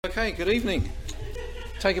Okay, good evening.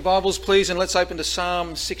 Take your Bibles, please, and let's open to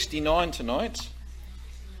Psalm 69 tonight.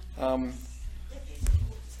 Of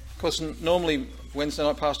course, normally Wednesday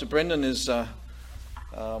night Pastor Brendan is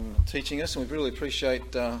teaching us, and we really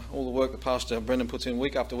appreciate all the work that Pastor Brendan puts in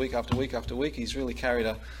week after week after week after week. He's really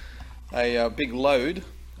carried a big load,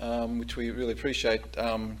 which we really appreciate.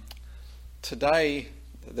 Today,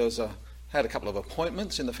 had a couple of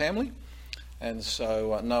appointments in the family. And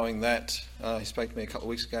so knowing that, he spoke to me a couple of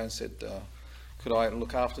weeks ago and said, could I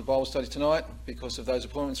look after the Bible study tonight because of those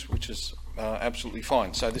appointments, which is absolutely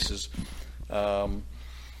fine. So this is, that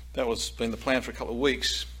was been the plan for a couple of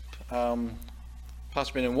weeks.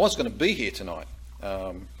 Pastor Brendan was going to be here tonight,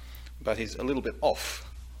 but he's a little bit off.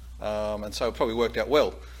 And so it probably worked out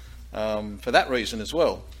well for that reason as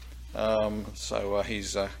well. So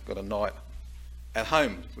he's got a night at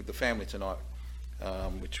home with the family tonight.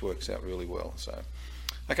 Which works out really well. So,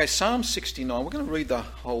 okay, Psalm 69. We're going to read the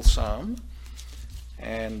whole psalm,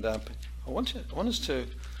 and I want us to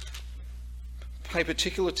pay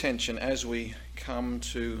particular attention as we come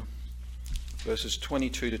to verses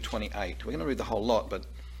 22 to 28. We're going to read the whole lot, but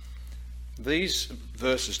these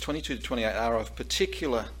verses 22 to 28 are of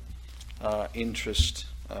particular interest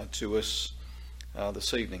to us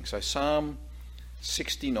this evening. So, Psalm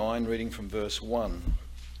 69, reading from verse 1.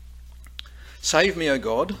 Save me, O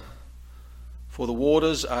God, for the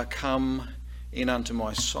waters are come in unto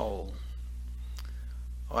my soul.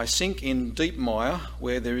 I sink in deep mire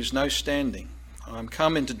where there is no standing. I am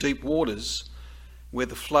come into deep waters where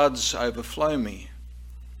the floods overflow me.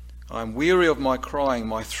 I am weary of my crying,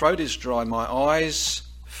 my throat is dry, my eyes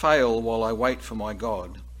fail while I wait for my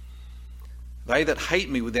God. They that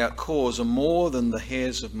hate me without cause are more than the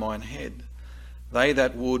hairs of mine head. They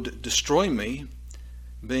that would destroy me,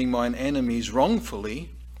 being mine enemies wrongfully,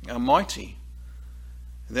 are mighty.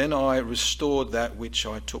 Then I restored that which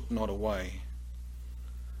I took not away.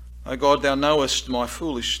 O God, thou knowest my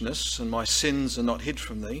foolishness, and my sins are not hid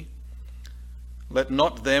from thee. Let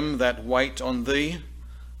not them that wait on thee,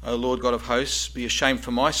 O Lord God of hosts, be ashamed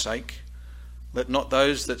for my sake. Let not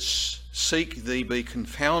those that seek thee be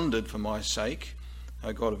confounded for my sake,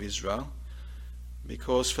 O God of Israel.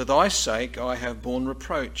 Because for thy sake I have borne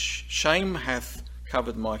reproach. Shame hath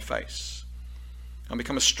covered my face. I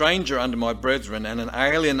become a stranger unto my brethren, and an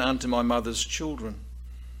alien unto my mother's children.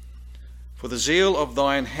 For the zeal of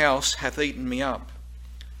thine house hath eaten me up,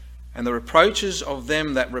 and the reproaches of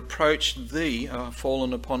them that reproached thee are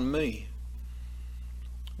fallen upon me.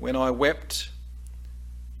 When I wept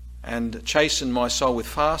and chastened my soul with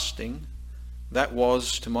fasting, that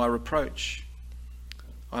was to my reproach.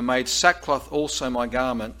 I made sackcloth also my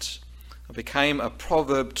garment. I became a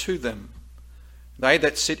proverb to them. They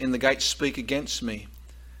that sit in the gate speak against me,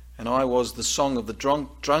 and I was the song of the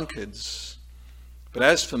drunkards. But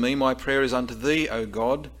as for me, my prayer is unto thee, O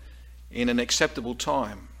God, in an acceptable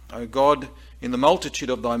time. O God, in the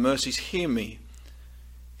multitude of thy mercies, hear me,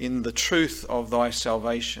 in the truth of thy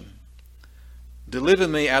salvation. Deliver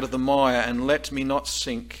me out of the mire, and let me not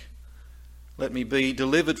sink. Let me be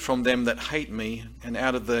delivered from them that hate me, and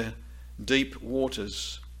out of the deep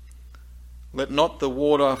waters. Let not the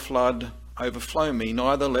water flood overflow me,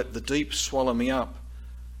 neither let the deep swallow me up,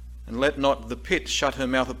 and let not the pit shut her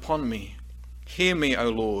mouth upon me. Hear me, O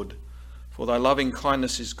Lord, for thy loving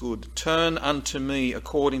kindness is good. Turn unto me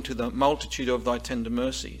according to the multitude of thy tender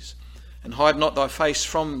mercies, and hide not thy face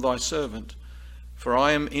from thy servant, for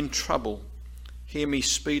I am in trouble. Hear me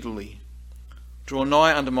speedily. Draw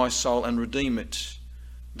nigh unto my soul and redeem it.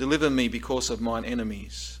 Deliver me because of mine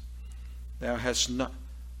enemies. Thou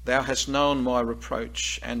hast known my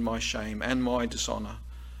reproach and my shame and my dishonour.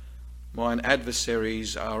 Mine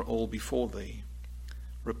adversaries are all before thee.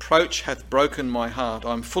 Reproach hath broken my heart.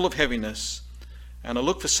 I am full of heaviness, and I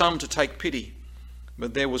looked for some to take pity,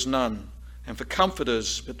 but there was none, and for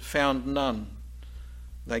comforters, but found none.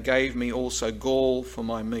 They gave me also gall for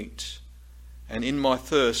my meat, and in my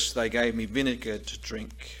thirst they gave me vinegar to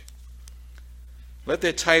drink. Let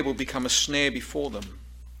their table become a snare before them,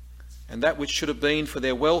 and that which should have been for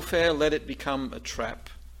their welfare, let it become a trap.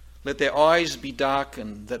 Let their eyes be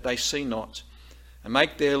darkened, that they see not, and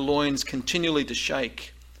make their loins continually to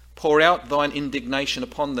shake. Pour out thine indignation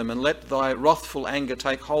upon them, and let thy wrathful anger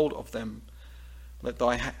take hold of them. Let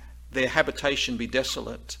their habitation be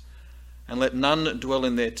desolate, and let none dwell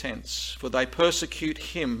in their tents. For they persecute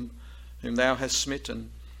him whom thou hast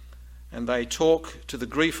smitten, and they talk to the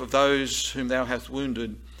grief of those whom thou hast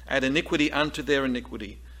wounded. Add iniquity unto their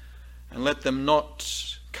iniquity, and let them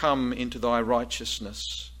not come into thy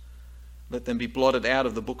righteousness. Let them be blotted out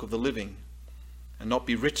of the book of the living, and not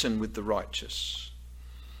be written with the righteous.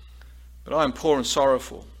 But I am poor and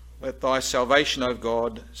sorrowful, Let thy salvation, O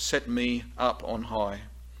God, set me up on high.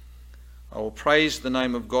 I will praise the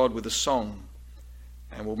name of God with a song,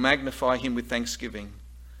 and will magnify him with thanksgiving.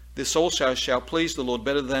 This also shall please the Lord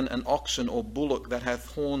better than an oxen or bullock that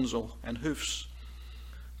hath horns and hoofs.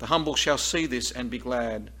 The humble shall see this and be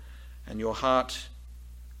glad, and your heart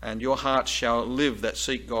shall live that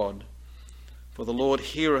seek God. For the Lord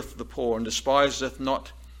heareth the poor, and despiseth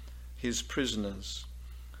not his prisoners.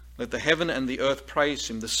 Let the heaven and the earth praise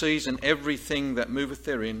him, the seas and everything that moveth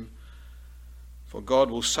therein. For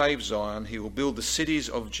God will save Zion, he will build the cities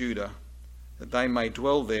of Judah, that they may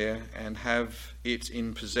dwell there and have it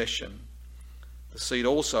in possession. The seed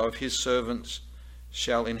also of his servants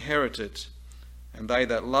shall inherit it, and they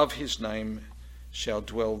that love his name shall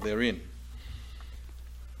dwell therein.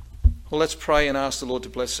 Well, let's pray and ask the Lord to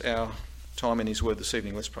bless our time in his word this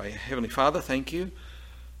evening. Let's pray. Heavenly Father, thank you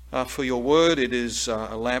for your word. It is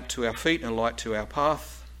a lamp to our feet and a light to our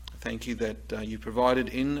path. Thank you that you provided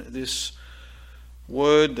in this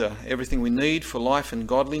word everything we need for life and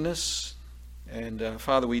godliness. And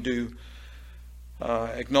Father, we do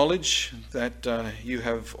acknowledge that you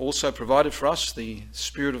have also provided for us the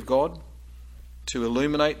Spirit of God to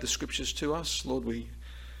illuminate the Scriptures to us. Lord, we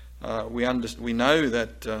know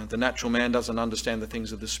that the natural man doesn't understand the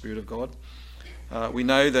things of the Spirit of God. We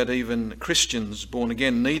know that even Christians born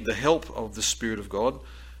again need the help of the Spirit of God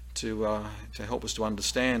to help us to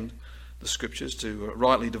understand the Scriptures, to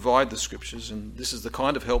rightly divide the Scriptures, and this is the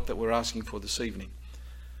kind of help that we're asking for this evening.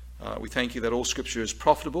 We thank you that all Scripture is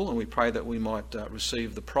profitable, and we pray that we might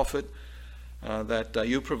receive the profit that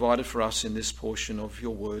you provided for us in this portion of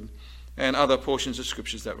your word and other portions of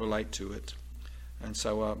Scriptures that relate to it. And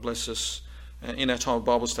so bless us in our time of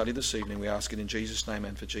Bible study this evening. We ask it in Jesus' name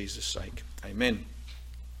and for Jesus' sake. Amen.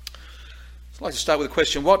 I'd like to start with a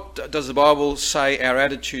question. What does the Bible say our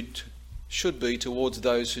attitude should be towards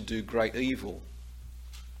those who do great evil?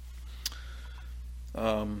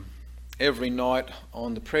 Every night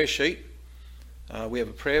on the prayer sheet, we have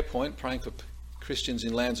a prayer point, praying for Christians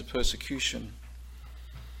in lands of persecution.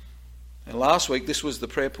 And last week, this was the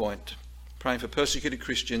prayer point, praying for persecuted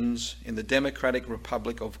Christians in the Democratic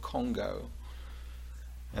Republic of Congo.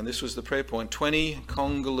 And this was the prayer point. 20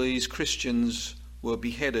 Congolese Christians were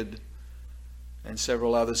beheaded and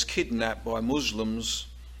several others kidnapped by Muslims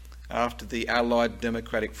after the Allied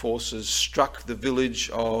Democratic Forces struck the village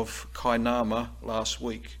of Kainama last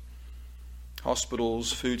week.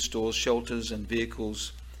 Hospitals, food stores, shelters and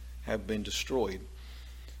vehicles have been destroyed.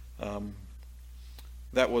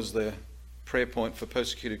 That was the prayer point for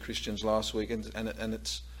persecuted Christians last week, and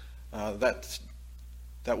it's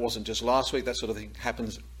that wasn't just last week. That sort of thing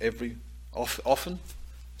happens often.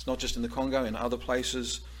 It's not just in the Congo, in other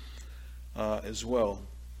places as well.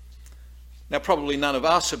 Now, probably none of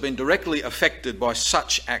us have been directly affected by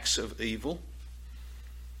such acts of evil,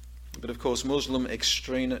 but of course Muslim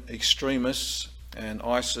extremists and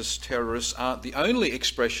ISIS terrorists aren't the only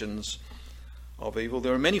expressions of evil.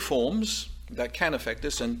 There are many forms that can affect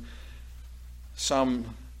us, and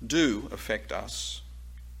some do affect us.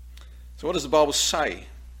 So what does the Bible say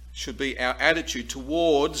should be our attitude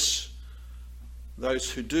towards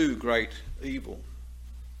those who do great evil?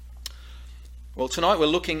 Well, tonight we're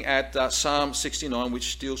looking at Psalm 69,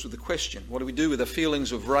 which deals with the question, what do we do with the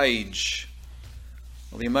feelings of rage,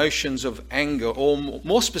 or the emotions of anger, or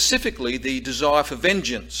more specifically, the desire for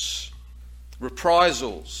vengeance,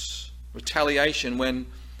 reprisals, retaliation when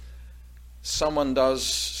someone does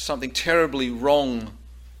something terribly wrong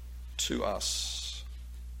to us?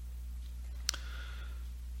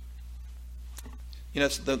 You know,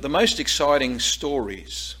 the most exciting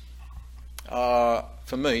stories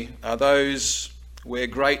for me are those where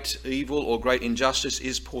great evil or great injustice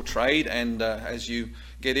is portrayed, and as you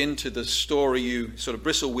get into the story you sort of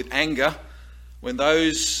bristle with anger when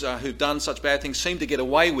those who've done such bad things seem to get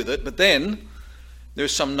away with it, but then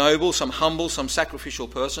there's some noble, some humble, some sacrificial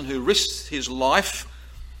person who risks his life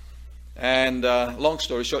and, long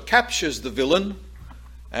story short, captures the villain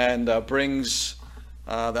and brings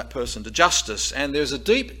that person to justice. And there's a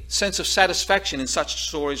deep sense of satisfaction in such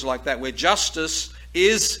stories like that, where justice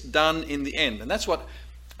is done in the end. And that's what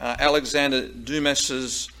Alexander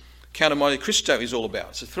Dumas's Count of Monte Cristo is all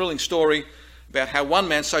about. It's a thrilling story about how one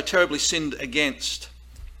man so terribly sinned against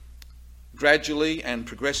gradually and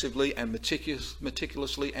progressively and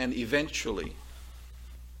meticulously and eventually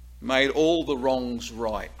made all the wrongs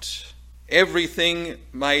right. Everything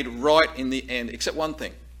made right in the end, except one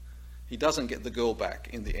thing. He doesn't get the girl back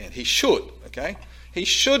in the end. He should, okay? He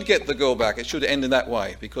should get the girl back. It should end in that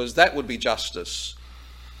way, because that would be justice.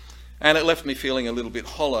 And it left me feeling a little bit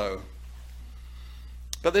hollow.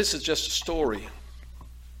 But this is just a story.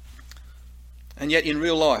 And yet in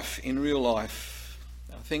real life,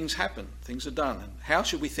 things happen, things are done. And how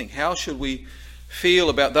should we think? How should we feel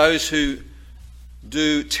about those who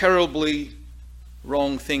do terribly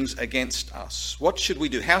wrong things against us? What should we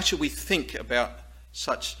do? How should we think about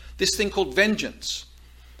this thing called vengeance?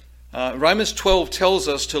 Romans 12 tells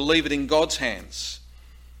us to leave it in God's hands.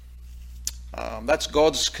 That's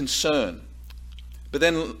God's concern. But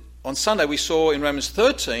then on Sunday we saw in Romans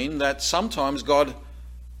 13 that sometimes God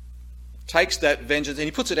takes that vengeance and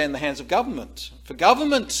he puts it in the hands of government, for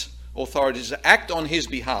government authorities to act on his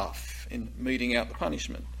behalf in meting out the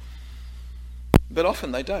punishment. But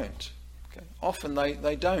often they don't. Okay? Often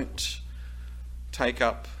they don't take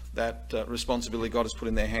up that responsibility God has put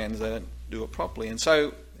in their hands. They don't do it properly. And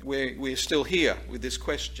so we're still here with this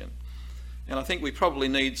question. And I think we probably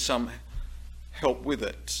need some help with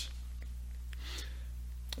it.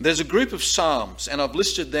 There's a group of psalms, and I've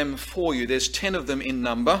listed them for you. There's 10 of them in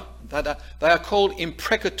number. They are called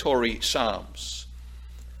imprecatory psalms.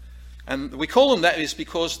 And we call them that is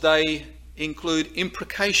because they include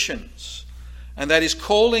imprecations. And that is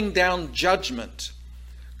calling down judgment,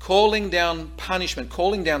 calling down punishment,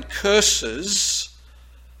 calling down curses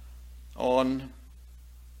on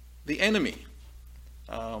the enemy.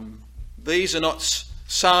 These are not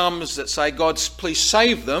psalms that say, God, please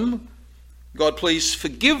save them. God, please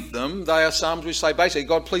forgive them. They are psalms which say basically,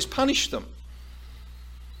 God, please punish them.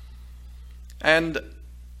 And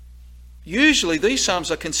usually these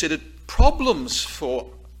psalms are considered problems for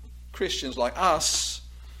Christians like us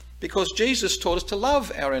because Jesus taught us to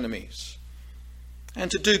love our enemies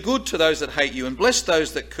and to do good to those that hate you and bless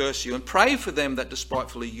those that curse you and pray for them that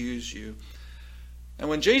despitefully use you. And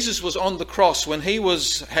when Jesus was on the cross, when he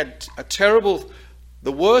had a terrible,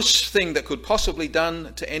 the worst thing that could possibly be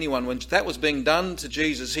done to anyone, when that was being done to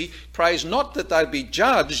Jesus, he prays not that they'd be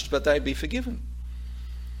judged, but they'd be forgiven.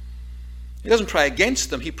 He doesn't pray against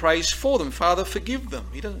them, he prays for them. Father, forgive them.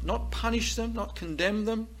 He doesn't not punish them, not condemn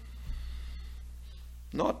them,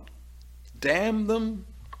 not damn them.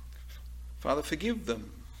 Father, forgive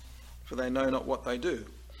them, for they know not what they do.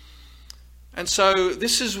 And so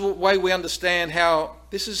this is the way we understand how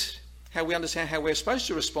we're supposed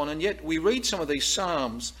to respond. And yet we read some of these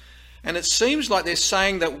psalms and it seems like they're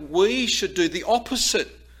saying that we should do the opposite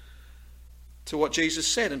to what Jesus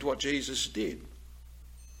said and to what Jesus did.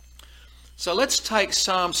 So let's take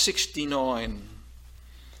Psalm 69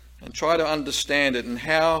 and try to understand it and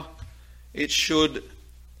how it should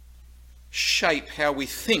shape how we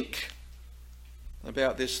think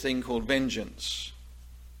about this thing called vengeance.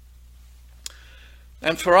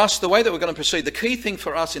 And for us, the way that we're going to proceed, the key thing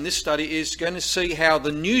for us in this study is going to see how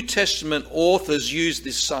the New Testament authors used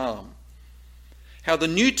this psalm. How the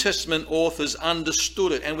New Testament authors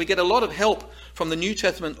understood it. And we get a lot of help from the New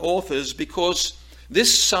Testament authors because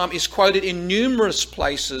this psalm is quoted in numerous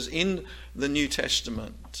places in the New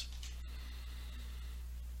Testament.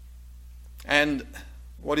 And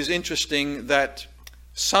what is interesting, that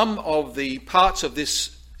some of the parts of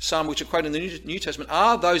this psalm which are quoted in the New Testament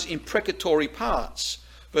are those imprecatory parts,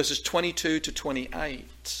 verses 22 to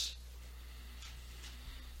 28.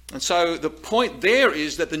 And so the point there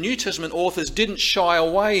is that the New Testament authors didn't shy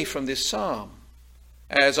away from this psalm,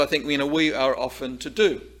 as I think we would often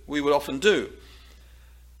do.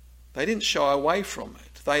 They didn't shy away from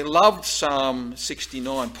it. They loved Psalm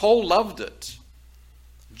 69. Paul loved it.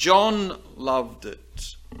 John loved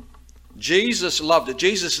it. Jesus loved it.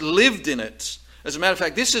 Jesus lived in it. As a matter of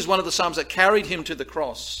fact, this is one of the psalms that carried him to the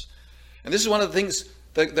cross. And this is one of the things,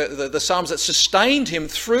 the psalms that sustained him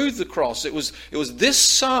through the cross. It was this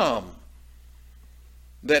psalm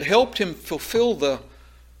that helped him fulfill the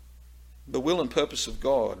will and purpose of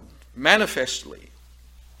God, manifestly.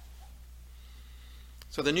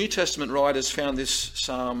 So the New Testament writers found this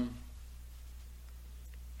psalm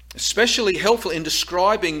especially helpful in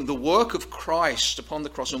describing the work of Christ upon the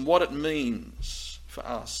cross and what it means for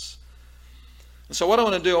us. And so what I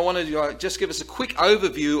want to do, I want to just give us a quick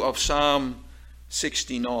overview of Psalm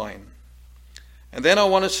 69. And then I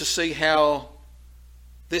want us to see how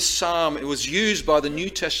this psalm, it was used by the New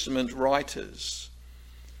Testament writers.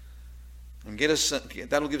 And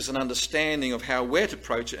that'll give us an understanding of how we're to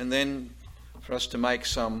approach it, and then for us to make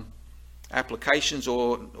some applications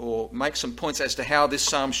or make some points as to how this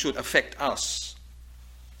psalm should affect us.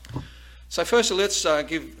 So firstly,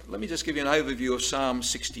 let me just give you an overview of Psalm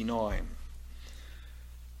 69.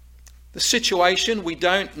 The situation, we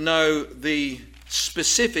don't know the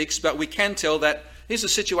specifics, but we can tell that here's a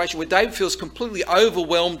situation where David feels completely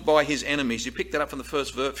overwhelmed by his enemies. You pick that up from the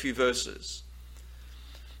first few verses.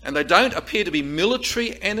 And they don't appear to be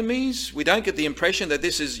military enemies. We don't get the impression that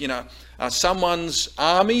this is, someone's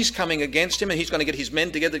armies coming against him and he's going to get his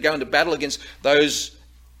men together to go into battle against those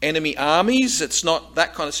enemy armies. It's not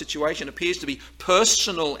that kind of situation. It appears to be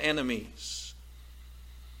personal enemies.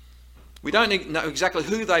 We don't know exactly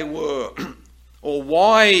who they were or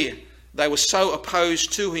why they were so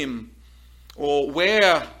opposed to him or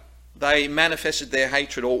where they manifested their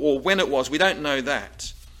hatred or when it was. We don't know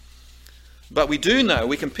that. But we do know,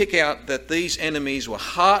 we can pick out that these enemies were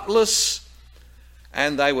heartless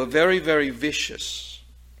and they were very, very vicious.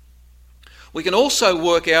 We can also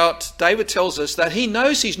work out, David tells us that he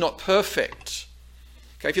knows he's not perfect.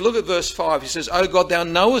 Okay, if you look at verse 5, he says, "O God, thou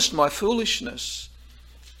knowest my foolishness,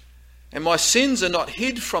 and my sins are not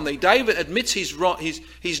hid from thee." David admits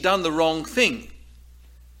he's done the wrong thing.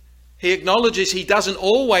 He acknowledges he doesn't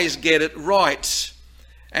always get it right.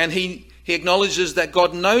 And he acknowledges that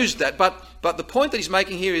God knows that. But the point that he's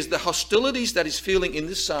making here is the hostilities that he's feeling in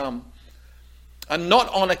this psalm are not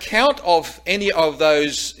on account of any of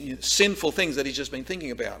those sinful things that he's just been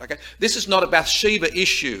thinking about. Okay, this is not a Bathsheba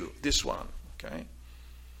issue, this one. Okay,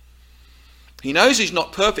 he knows he's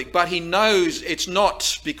not perfect, but he knows it's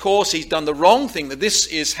not because he's done the wrong thing that this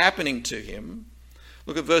is happening to him.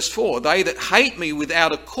 Look at verse 4. "They that hate me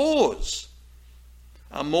without a cause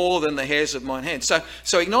are more than the hairs of mine head." So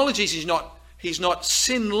he acknowledges he's not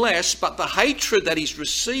sinless, but the hatred that he's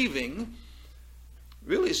receiving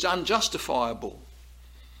really is unjustifiable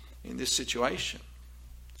in this situation.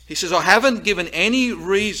 He says, "I haven't given any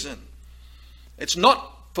reason. It's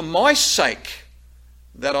not for my sake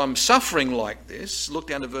that I'm suffering like this." Look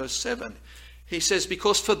down to verse 7. He says,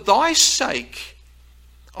 "Because for thy sake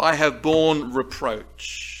I have borne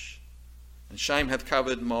reproach, and shame hath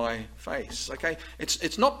covered my face." Okay,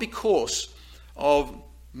 it's not because of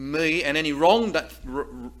me and any wrongdoing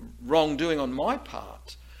on my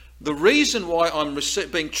part. The reason why I'm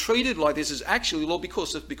being treated like this is actually, Lord,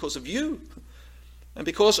 because of you, and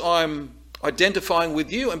because I'm identifying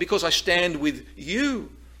with you, and because I stand with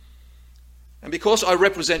you, and because I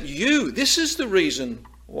represent you. This is the reason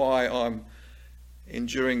why I'm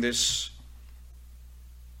enduring this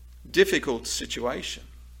difficult situation.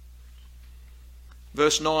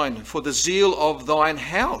 Verse 9, "For the zeal of thine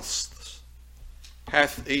house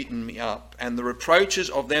hath eaten me up, and the reproaches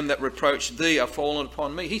of them that reproach thee are fallen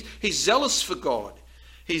upon me." He's zealous for God.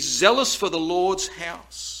 He's zealous for the Lord's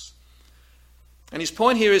house. And his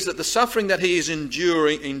point here is that the suffering that he is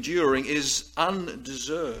enduring is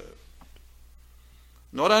undeserved.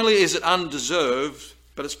 Not only is it undeserved,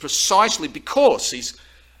 but it's precisely because he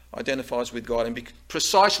identifies with God and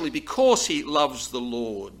precisely because he loves the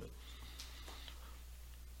Lord.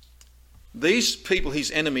 These people, his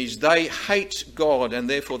enemies, they hate God, and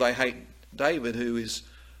therefore they hate David, who is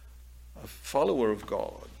a follower of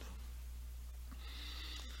God.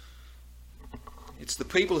 It's the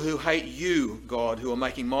people who hate you, God, who are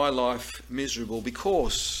making my life miserable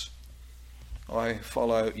because I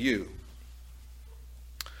follow you.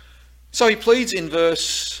 So he pleads in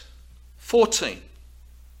verse 14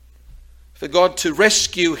 for God to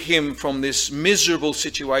rescue him from this miserable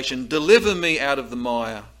situation. "Deliver me out of the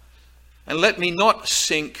mire, and let me not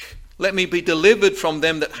sink. Let me be delivered from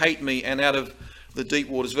them that hate me, and out of the deep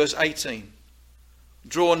waters." Verse 18.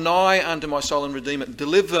 "Draw nigh unto my soul and redeem it.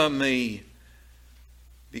 Deliver me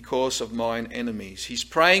because of mine enemies." He's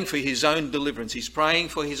praying for his own deliverance. He's praying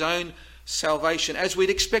for his own salvation, as we'd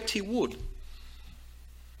expect he would.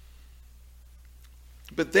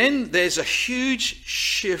 But then there's a huge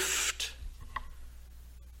shift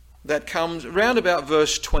that comes around about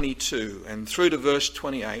verse 22 and through to verse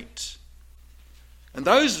 28. And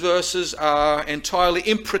those verses are entirely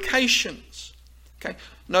imprecations. Okay?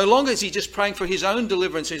 No longer is he just praying for his own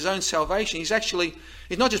deliverance, his own salvation. He's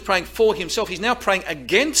not just praying for himself, he's now praying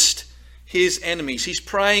against his enemies. He's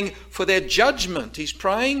praying for their judgment. He's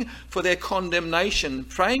praying for their condemnation,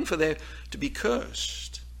 praying for them to be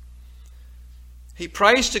cursed. He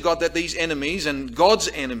prays to God that these enemies and God's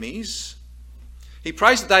enemies, he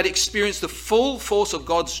prays that they'd experience the full force of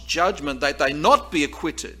God's judgment, that they not be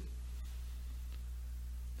acquitted.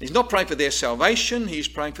 He's not praying for their salvation, he's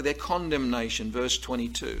praying for their condemnation. Verse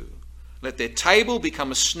 22. "Let their table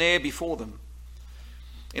become a snare before them."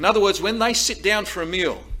 In other words, when they sit down for a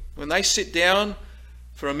meal,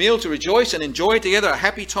 to rejoice and enjoy together, a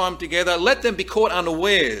happy time together, let them be caught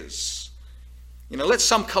unawares. Let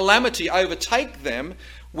some calamity overtake them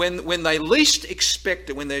when they least expect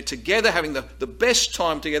it, when they're together having the best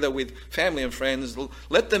time together with family and friends.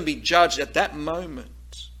 Let them be judged at that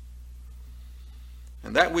moment.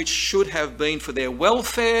 And that which should have been for their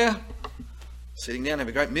welfare sitting down, have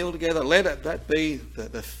a great meal together. Let that be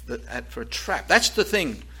for a trap. That's the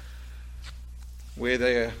thing where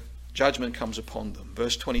their judgment comes upon them.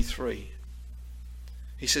 Verse 23.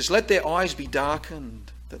 He says, let their eyes be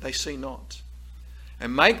darkened, that they see not,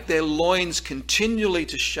 and make their loins continually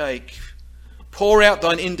to shake. Pour out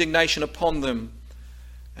thine indignation upon them,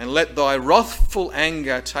 and let thy wrathful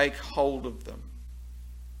anger take hold of them.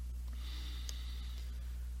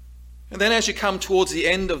 And then as you come towards the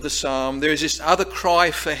end of the psalm, there is this other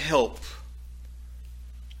cry for help,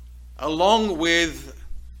 along with,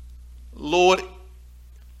 Lord,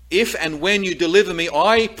 if and when you deliver me,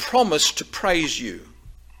 I promise to praise you.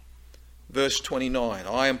 Verse 29,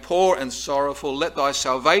 I am poor and sorrowful. Let thy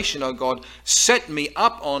salvation, O God, set me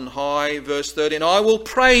up on high. Verse 30, and I will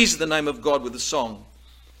praise the name of God with a song,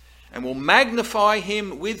 and will magnify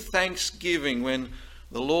him with thanksgiving when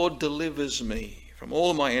the Lord delivers me from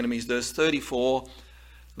all my enemies. Verse 34,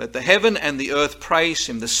 let the heaven and the earth praise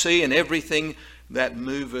him, the sea and everything that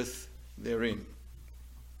moveth therein.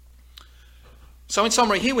 So in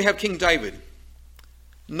summary, here we have King David.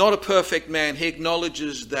 Not a perfect man. He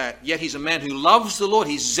acknowledges that. Yet he's a man who loves the Lord.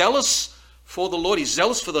 He's zealous for the Lord. He's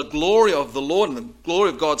zealous for the glory of the Lord and the glory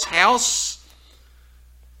of God's house.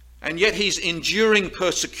 And yet he's enduring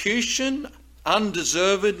persecution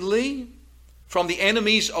undeservedly from the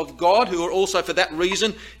enemies of God, who are also for that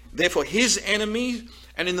reason, therefore his enemies.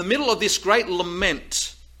 And in the middle of this great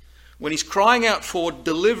lament, when he's crying out for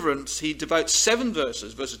deliverance, he devotes 7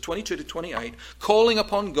 verses, verses 22 to 28, calling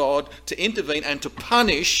upon God to intervene and to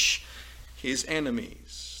punish his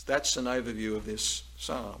enemies. That's an overview of this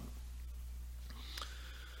psalm.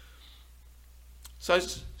 So,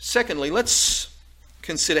 secondly, let's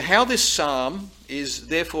consider how this psalm is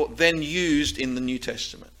therefore then used in the New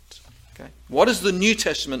Testament. Okay? What does the New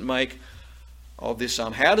Testament make of this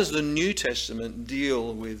psalm? How does the New Testament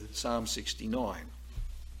deal with Psalm 69?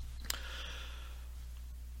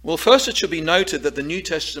 Well, first it should be noted that the New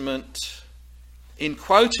Testament, in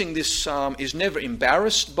quoting this psalm, is never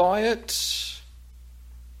embarrassed by it.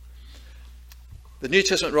 The New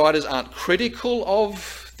Testament writers aren't critical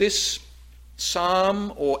of this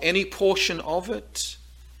psalm or any portion of it.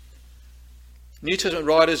 New Testament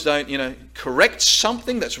writers don't, correct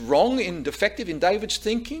something that's wrong and defective in David's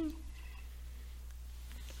thinking.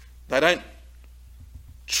 They don't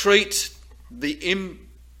treat the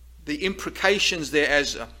imprecations there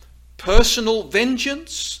as a personal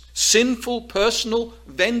vengeance, sinful personal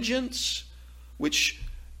vengeance, which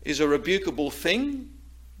is a rebukable thing,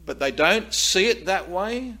 but they don't see it that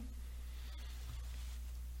way.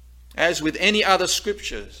 As with any other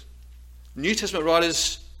scriptures, New Testament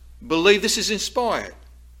writers believe this is inspired.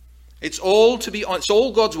 It's all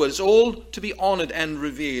God's word. It's all to be honoured and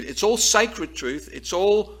revered. It's all sacred truth. It's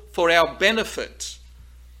all for our benefit.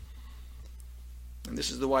 And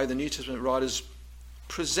this is the way the New Testament writers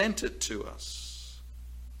present it to us.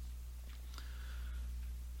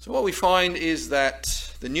 So what we find is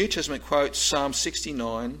that the New Testament quotes Psalm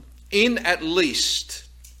 69 in at least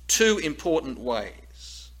 2 important ways.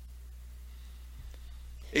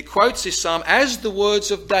 It quotes this psalm as the words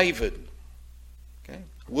of David. Okay?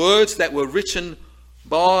 Words that were written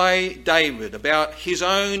by David about his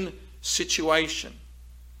own situation.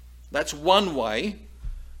 That's one way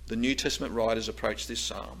the New Testament writers approach this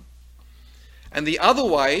psalm. And the other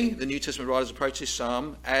way the New Testament writers approach this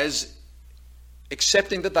psalm as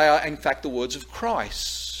accepting that they are in fact the words of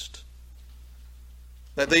Christ.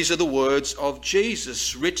 That these are the words of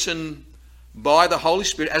Jesus written by the Holy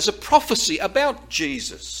Spirit as a prophecy about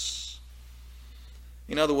Jesus.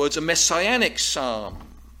 In other words, a messianic psalm.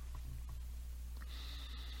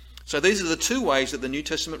 So these are the 2 ways that the New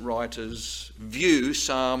Testament writers view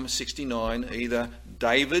Psalm 69, either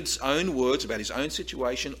David's own words about his own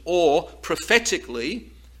situation, or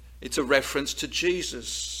prophetically, it's a reference to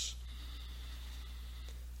Jesus.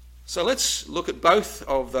 So let's look at both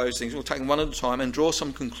of those things. We'll take them one at a time and draw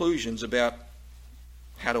some conclusions about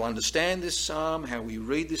how to understand this psalm, how we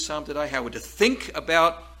read this psalm today, how we're to think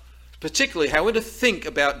about, particularly how we're to think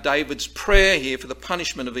about David's prayer here for the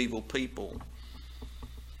punishment of evil people.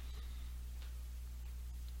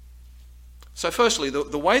 So firstly,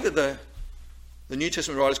 the way that the New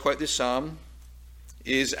Testament writers quote this psalm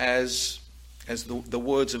is as the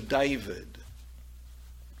words of David.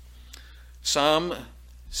 Psalm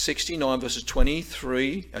 69 verses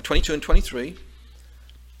 22 and 23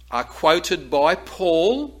 are quoted by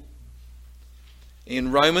Paul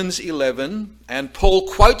in Romans 11, and Paul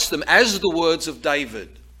quotes them as the words of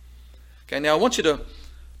David. Okay, now I want you to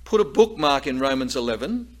put a bookmark in Romans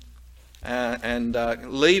 11 and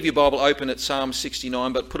leave your Bible open at Psalm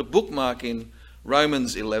 69, but put a bookmark in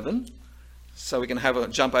Romans 11 so we can have a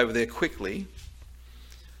jump over there quickly.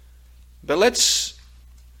 But let's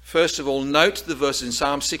first of all note the verses in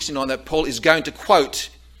Psalm 69 that Paul is going to quote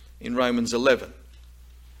in Romans 11.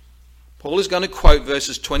 Paul is going to quote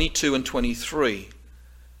verses 22 and 23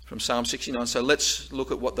 from Psalm 69. So let's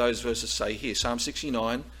look at what those verses say here. Psalm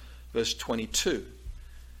 69, verse 22.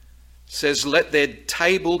 Says, let their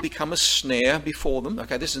table become a snare before them.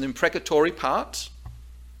 Okay, this is an imprecatory part.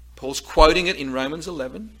 Paul's quoting it in Romans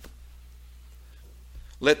 11.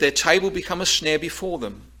 Let their table become a snare before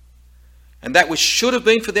them. And that which should have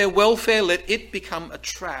been for their welfare, let it become a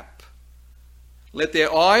trap. Let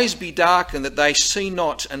their eyes be darkened that they see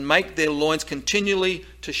not, and make their loins continually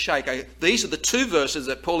to shake. Okay, these are the two verses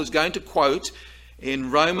that Paul is going to quote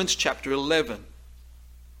in Romans chapter 11.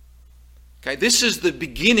 Okay, this is the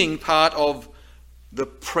beginning part of the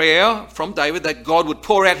prayer from David that God would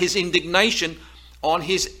pour out his indignation on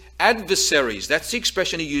his adversaries. That's the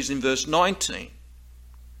expression he used in verse 19.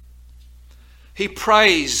 He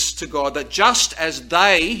prays to God that just as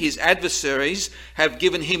they, his adversaries, have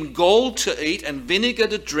given him gall to eat and vinegar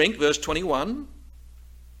to drink, verse 21,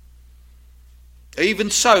 even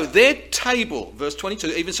so their table, verse 22,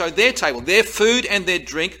 even so their table, their food and their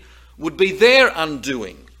drink would be their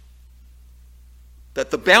undoing. That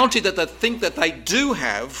the bounty that they think that they do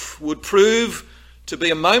have would prove to be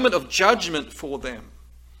a moment of judgment for them.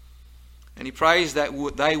 And he prays that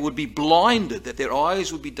they would be blinded, that their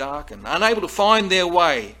eyes would be darkened, unable to find their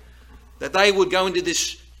way, that they would go into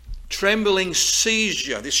this trembling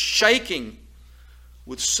seizure, this shaking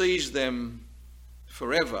would seize them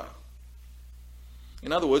forever.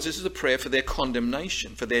 In other words, this is a prayer for their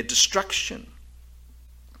condemnation, for their destruction.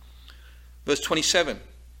 Verse 27.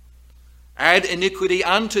 Add iniquity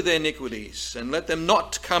unto their iniquities, and let them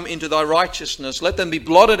not come into thy righteousness. Let them be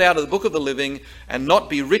blotted out of the book of the living, and not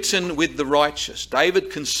be written with the righteous. David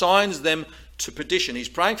consigns them to perdition. He's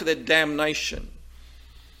praying for their damnation.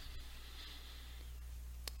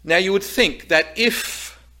 Now you would think that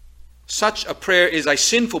if such a prayer is a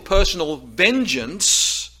sinful personal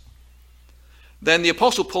vengeance, then the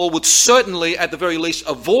Apostle Paul would certainly, at the very least,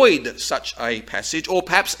 avoid such a passage, or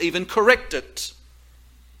perhaps even correct it.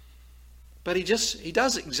 But he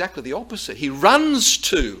does exactly the opposite. He runs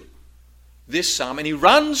to this psalm and he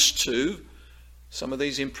runs to some of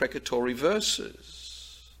these imprecatory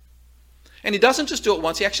verses. And he doesn't just do it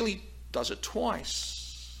once, he actually does it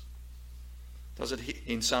twice. Does it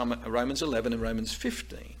in Romans 11 and Romans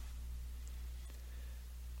 15.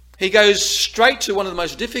 He goes straight to one of the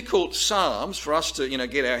most difficult psalms for us to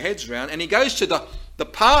get our heads around, and he goes to the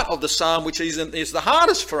part of the psalm which is the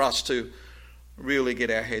hardest for us to really get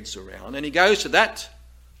our heads around. And he goes to that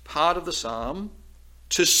part of the psalm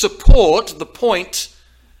to support the point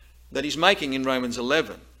that he's making in Romans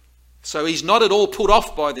 11. So he's not at all put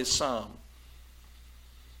off by this psalm.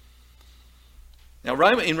 Now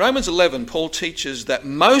in Romans 11, Paul teaches that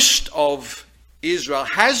most of Israel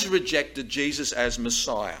has rejected Jesus as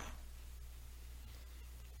Messiah.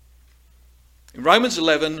 In Romans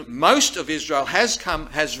 11, most of Israel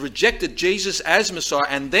has rejected Jesus as Messiah,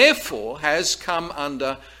 and therefore has come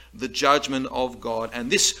under the judgment of God. And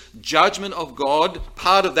this judgment of God,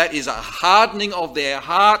 part of that is a hardening of their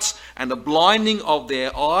hearts and a blinding of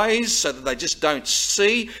their eyes so that they just don't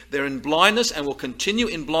see. They're in blindness and will continue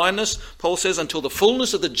in blindness, Paul says, until the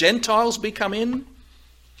fullness of the Gentiles be come in.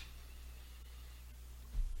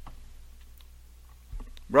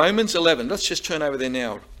 Romans 11, let's just turn over there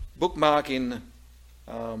now. Bookmark in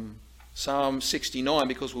Psalm 69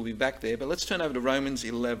 because we'll be back there. But let's turn over to Romans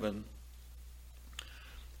 11,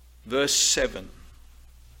 verse 7.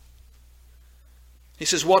 He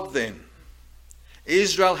says, "What then?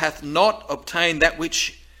 Israel hath not obtained that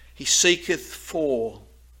which he seeketh for.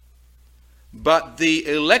 But the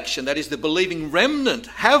election, that is the believing remnant,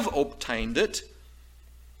 have obtained it.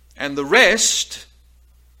 And the rest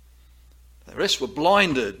were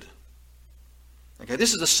blinded." Okay,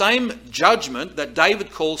 this is the same judgment that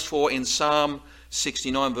David calls for in Psalm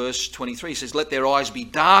 69 verse 23. He says, "Let their eyes be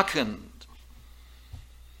darkened."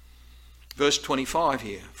 Verse 25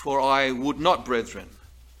 here, "For I would not, brethren,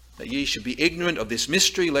 that ye should be ignorant of this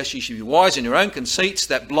mystery, lest ye should be wise in your own conceits,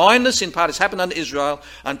 that blindness in part has happened unto Israel,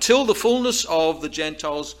 until the fullness of the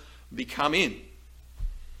Gentiles be come in."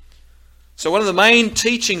 So one of the main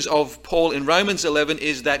teachings of Paul in Romans 11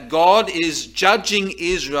 is that God is judging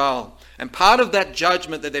Israel. And part of that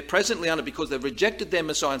judgment that they're presently under, because they've rejected their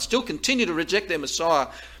Messiah and still continue to reject their Messiah,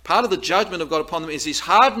 part of the judgment of God upon them is this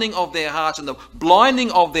hardening of their hearts and the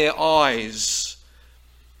blinding of their eyes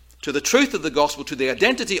to the truth of the gospel, to the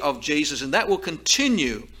identity of Jesus, and that will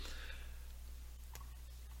continue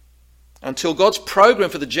until God's program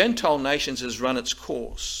for the Gentile nations has run its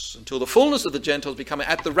course, until the fullness of the Gentiles become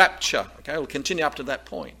at the rapture. Okay, we'll continue up to that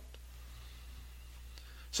point.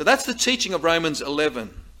 So that's the teaching of Romans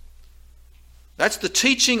 11. That's the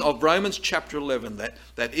teaching of Romans chapter 11,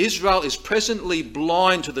 that Israel is presently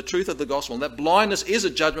blind to the truth of the gospel, and that blindness is a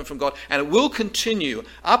judgment from God, and it will continue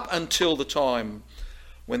up until the time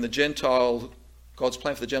when God's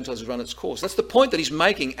plan for the Gentiles has run its course. That's the point that he's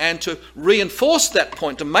making, and to reinforce that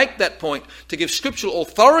point, to make that point, to give scriptural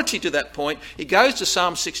authority to that point, he goes to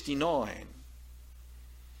Psalm 69.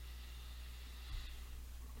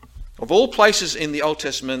 Of all places in the Old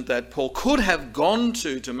Testament that Paul could have gone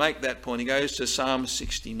to make that point, he goes to Psalm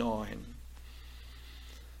 69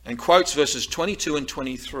 and quotes verses 22 and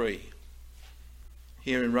 23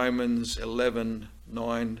 here in Romans 11,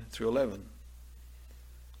 9 through 11.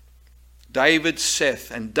 David saith,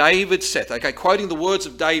 okay, quoting the words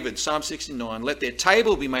of David, Psalm 69, let their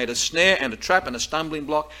table be made a snare and a trap and a stumbling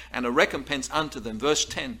block and a recompense unto them. Verse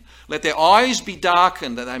 10, let their eyes be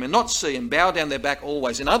darkened that they may not see and bow down their back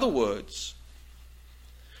always. In other words,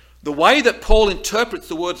 the way that Paul interprets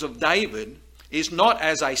the words of David is not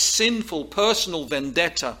as a sinful personal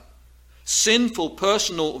vendetta, sinful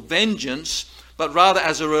personal vengeance, but rather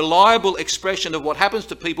as a reliable expression of what happens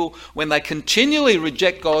to people when they continually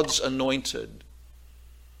reject God's anointed.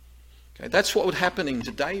 Okay, that's what was happening to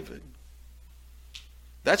David.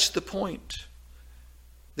 That's the point.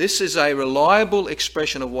 This is a reliable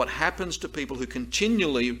expression of what happens to people who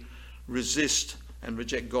continually resist and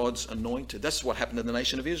reject God's anointed. That's what happened to the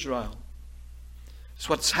nation of Israel. It's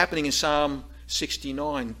what's happening in Psalm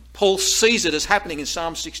 69. Paul sees it as happening in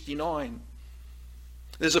Psalm 69.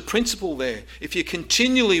 There's a principle there. If you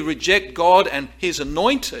continually reject God and his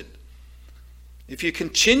anointed, if you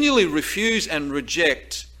continually refuse and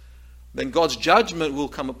reject, then God's judgment will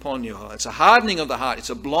come upon you. It's a hardening of the heart.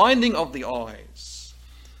 It's a blinding of the eyes.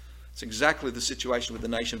 It's exactly the situation with the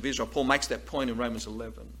nation of Israel. Paul makes that point in Romans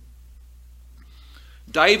 11.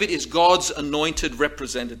 David is God's anointed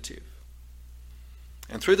representative.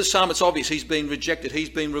 And through the psalm it's obvious he's been rejected,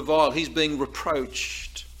 he's been reviled, he's being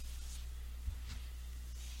reproached.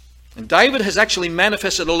 And David has actually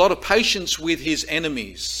manifested a lot of patience with his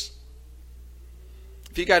enemies.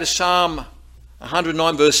 If you go to Psalm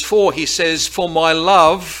 109 verse 4, he says, for my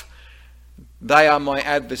love, they are my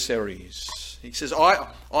adversaries. He says, I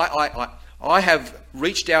have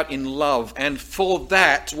reached out in love, and for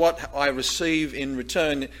that, what I receive in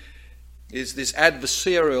return is this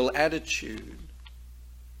adversarial attitude.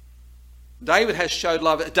 David has showed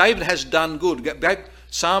love. David has done good.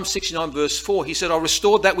 Psalm 69 verse 4, he said, I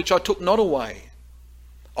restored that which I took not away.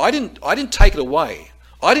 I didn't take it away.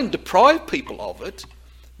 I didn't deprive people of it.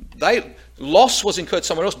 Loss was incurred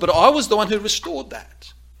somewhere else, but I was the one who restored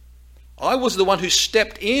that. I was the one who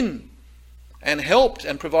stepped in and helped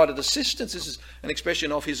and provided assistance. This is an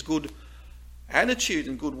expression of his good attitude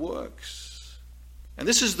and good works. And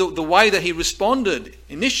this is the way that he responded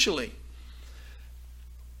initially.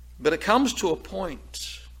 But it comes to a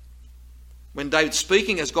point when David's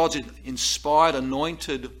speaking as God's inspired,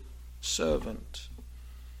 anointed servant.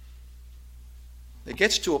 It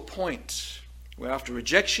gets to a point where after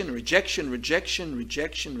rejection,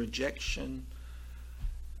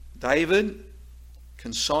 David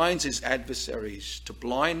consigns his adversaries to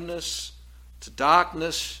blindness, to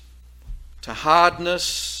darkness, to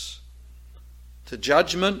hardness, to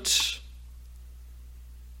judgment.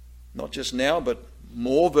 Not just now, but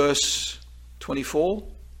more. Verse 24.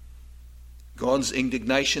 God's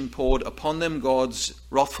indignation poured upon them, God's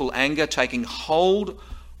wrathful anger taking hold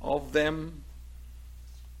of them.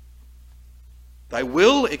 They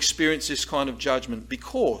will experience this kind of judgment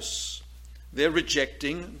because they're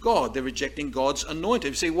rejecting God. They're rejecting God's anointed.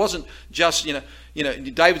 You see, it wasn't just,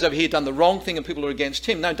 David's over here done the wrong thing and people are against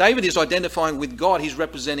him. No, David is identifying with God. He's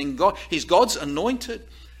representing God. He's God's anointed.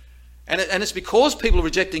 And it's because people are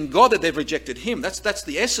rejecting God that they've rejected him. That's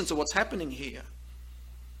the essence of what's happening here.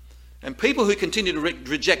 And people who continue to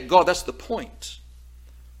reject God, that's the point.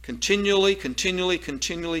 Continually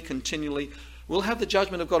will have the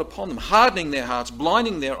judgment of God upon them, hardening their hearts,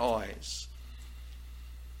 blinding their eyes.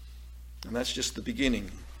 And that's just the beginning.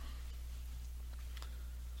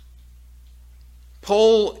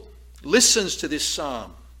 Paul listens to this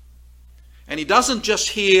psalm, and he doesn't just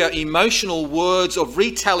hear emotional words of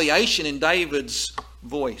retaliation in David's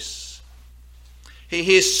voice. He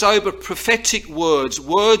hears sober prophetic words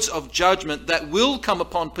of judgment that will come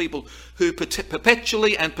upon people who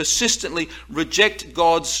perpetually and persistently reject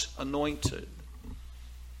God's anointed.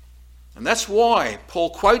 And that's why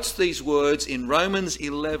Paul quotes these words in Romans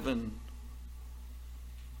 11.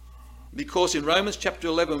 Because in Romans chapter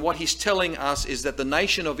 11, what he's telling us is that the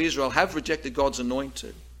nation of Israel have rejected God's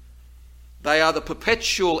anointed. They are the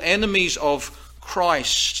perpetual enemies of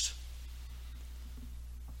Christ.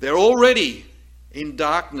 They're already in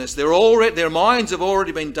darkness. Their minds have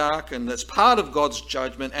already been darkened. That's part of God's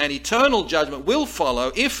judgment, and eternal judgment will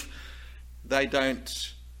follow if they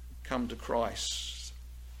don't come to Christ.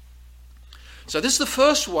 So this is the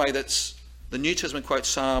first way that the New Testament quotes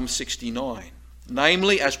Psalm 69,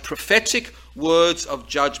 namely as prophetic words of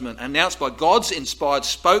judgment announced by God's inspired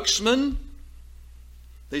spokesman.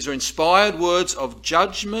 These are inspired words of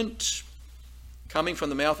judgment coming from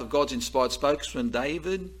the mouth of God's inspired spokesman,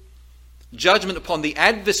 David. Judgment upon the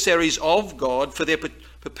adversaries of God for their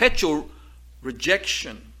perpetual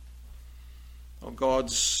rejection of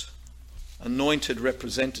God's anointed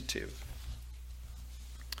representative.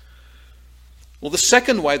 Well, the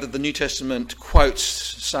second way that the New Testament quotes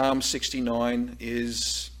Psalm 69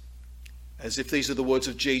 is as if these are the words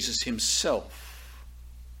of Jesus himself.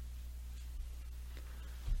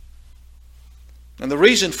 And the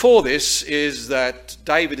reason for this is that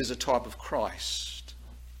David is a type of Christ.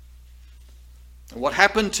 And what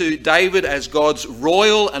happened to David as God's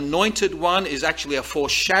royal anointed one is actually a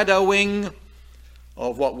foreshadowing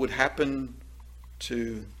of what would happen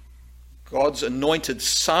to God's anointed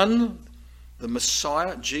son, the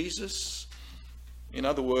Messiah, Jesus. In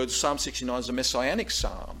other words, Psalm 69 is a messianic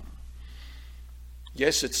psalm.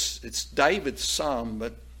 Yes, it's David's psalm,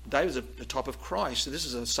 but David's a type of Christ. So this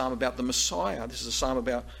is a psalm about the Messiah. This is a psalm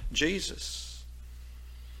about Jesus.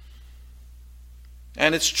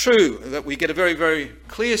 And it's true that we get a very, very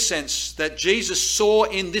clear sense that Jesus saw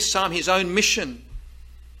in this psalm his own mission.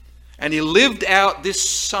 And he lived out this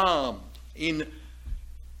psalm in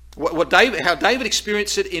how David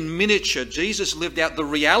experienced it in miniature. Jesus lived out the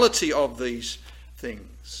reality of these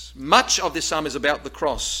things. Much of this psalm is about the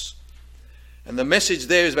cross. And the message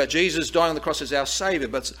there is about Jesus dying on the cross as our Saviour.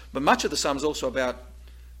 But much of the psalm is also about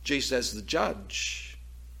Jesus as the judge.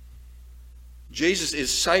 Jesus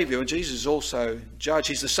is Saviour and Jesus is also Judge.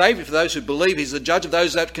 He's the Saviour for those who believe. He's the Judge of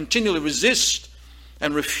those that continually resist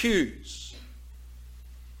and refuse.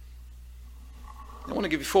 I want to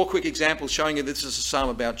give you 4 quick examples showing you this is a psalm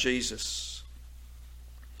about Jesus.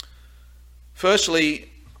 Firstly,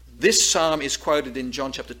 this psalm is quoted in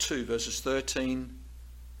John chapter 2, verses 13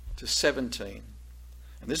 to 17.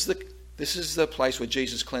 And this is the place where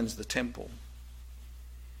Jesus cleansed the temple.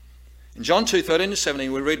 In John 2, 13 to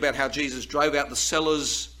 17, we read about how Jesus drove out the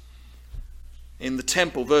sellers in the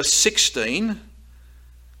temple. Verse 16,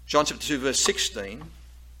 John chapter 2, verse 16.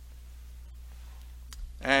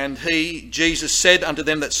 And Jesus said unto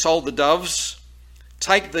them that sold the doves,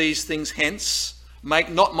 take these things hence,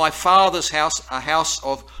 make not my Father's house a house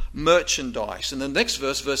of merchandise. And the next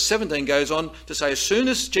verse, verse 17, goes on to say, as soon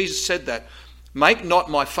as Jesus said that, make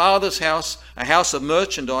not my Father's house a house of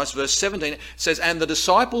merchandise. Verse 17 says, and the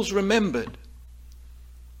disciples remembered.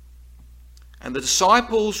 And the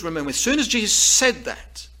disciples remembered. As soon as Jesus said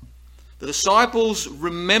that, the disciples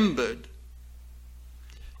remembered.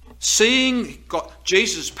 Seeing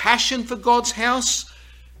Jesus' passion for God's house,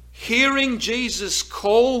 hearing Jesus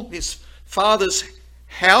call his Father's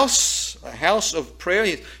house, a house of prayer.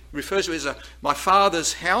 He refers to it as my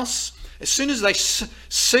Father's house. As soon as they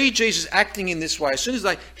see Jesus acting in this way, as soon as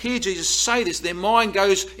they hear Jesus say this, their mind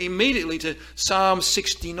goes immediately to Psalm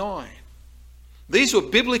 69. These were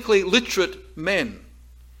biblically literate men.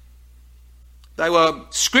 They were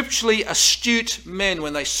scripturally astute men.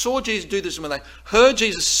 When they saw Jesus do this and when they heard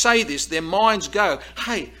Jesus say this, their minds go,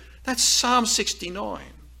 hey, that's Psalm 69.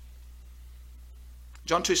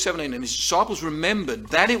 John 2:17, and his disciples remembered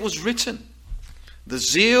that it was written, the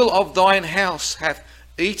zeal of thine house hath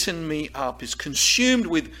eaten me up, is consumed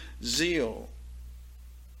with zeal.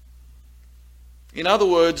 In other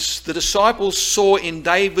words, the disciples saw in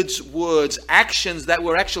David's words actions that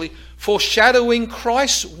were actually foreshadowing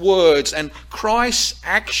Christ's words and Christ's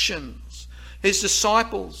actions. His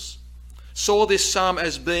disciples saw this psalm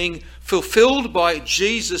as being fulfilled by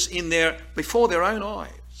Jesus before their own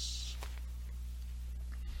eyes.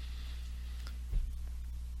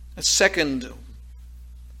 A second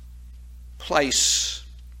place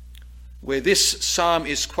where this psalm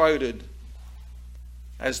is quoted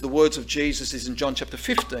as the words of Jesus is in John chapter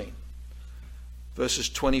 15, verses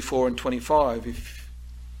 24 and 25. If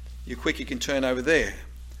you're quick, you can turn over there.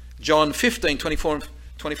 John 15, 24 and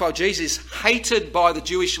 25. Jesus is hated by the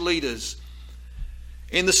Jewish leaders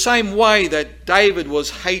in the same way that David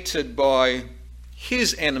was hated by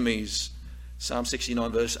his enemies. Psalm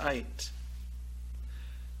 69, verse 8.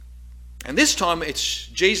 And this time it's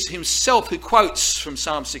Jesus himself who quotes from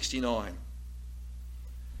Psalm 69.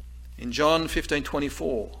 In John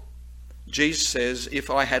 15:24, Jesus says, if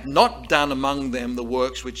I had not done among them the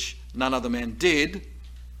works which none other man did,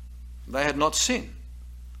 they had not sinned.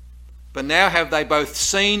 But now have they both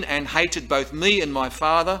seen and hated both me and my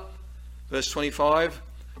Father. Verse 25,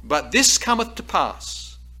 but this cometh to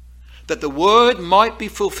pass, that the word might be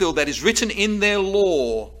fulfilled that is written in their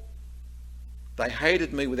law, they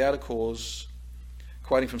hated me without a cause,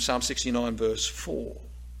 quoting from Psalm 69 verse 4,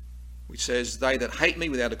 which says, they that hate me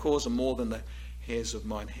without a cause are more than the hairs of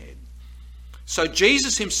mine head. So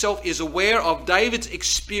Jesus himself is aware of David's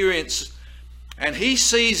experience, and he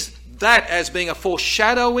sees that as being a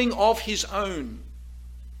foreshadowing of his own.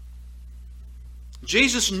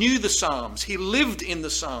 Jesus knew the Psalms. He lived in the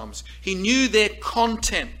Psalms. He knew their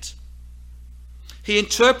content. He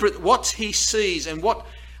interprets what he sees and what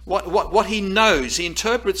he knows. He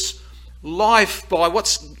interprets life by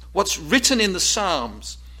what's written in the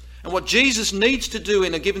Psalms. And what Jesus needs to do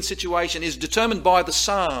in a given situation is determined by the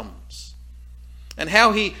Psalms. And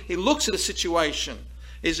how he looks at a situation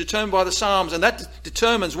is determined by the Psalms, and that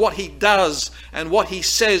determines what he does and what he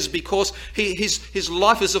says, because his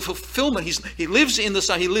life is a fulfillment. He lives in the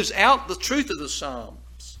Psalms. He lives out the truth of the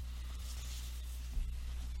Psalms.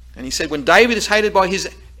 And he said, when David is hated by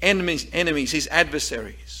his enemies, his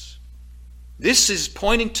adversaries, this is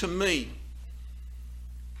pointing to me.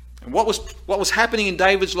 And what was happening in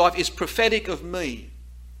David's life is prophetic of me.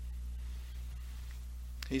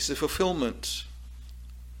 He's the fulfillment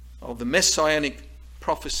of the messianic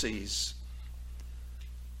prophecies.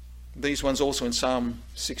 These ones also in Psalm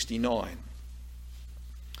 69.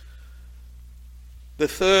 The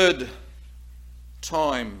third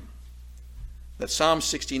time that Psalm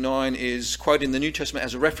 69 is quoted in the New Testament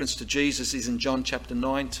as a reference to Jesus is in John chapter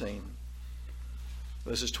 19,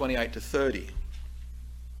 verses 28 to 30.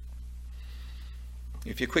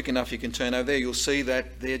 If you're quick enough, you can turn over there. You'll see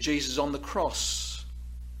that there Jesus on the cross.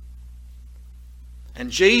 And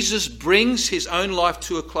Jesus brings his own life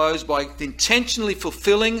to a close by intentionally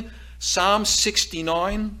fulfilling Psalm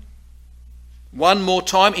 69 one more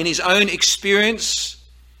time in his own experience.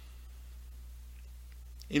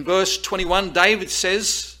 In verse 21, David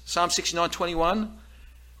says, Psalm 69:21,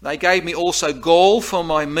 they gave me also gall for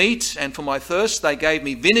my meat, and for my thirst they gave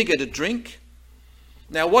me vinegar to drink.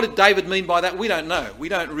 Now, what did David mean by that? We don't know. We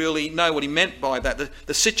don't really know what he meant by that.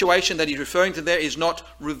 The situation that he's referring to there is not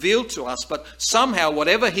revealed to us, but somehow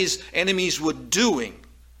whatever his enemies were doing,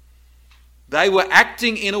 they were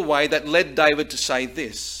acting in a way that led David to say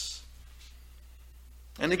this.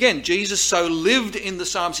 And again, Jesus so lived in the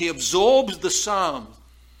Psalms, he absorbs the Psalms.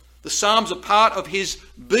 The Psalms are part of his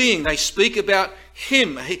being. They speak about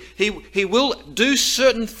him. He will do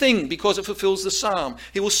certain thing because it fulfills the Psalm.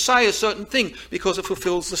 He will say a certain thing because it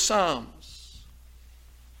fulfills the Psalms.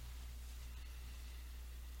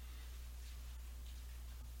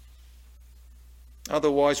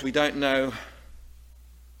 Otherwise, we don't know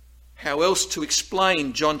how else to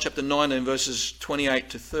explain John chapter 19, verses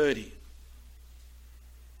 28 to 30.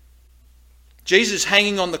 Jesus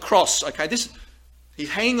hanging on the cross. Okay, he's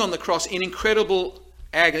hanging on the cross in incredible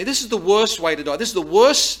agony. This is the worst way to die. This is the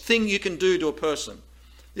worst thing you can do to a person.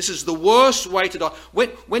 This is the worst way to die.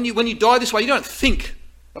 When you die this way, you don't think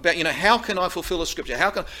about, how can I fulfill a scripture?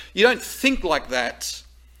 You don't think like that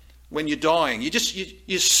when you're dying.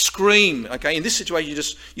 You scream. Okay, in this situation,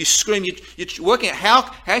 you scream. You're working out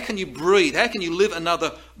how can you breathe? How can you live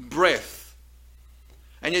another breath?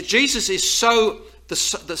 And yet Jesus is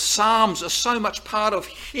the Psalms are so much part of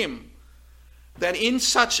him, that in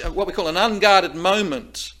such what we call an unguarded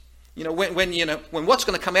moment, when what's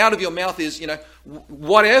going to come out of your mouth is,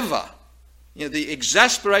 whatever, the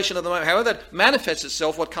exasperation of the moment, however that manifests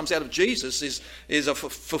itself, what comes out of Jesus is a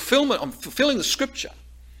fulfillment, fulfilling the scripture.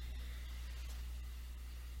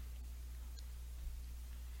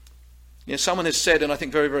 Someone has said, and I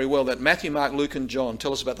think very, very well, that Matthew, Mark, Luke and John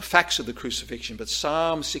tell us about the facts of the crucifixion, but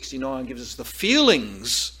Psalm 69 gives us the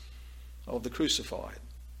feelings of the crucified.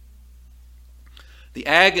 The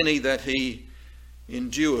agony that he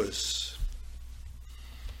endures.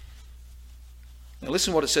 Now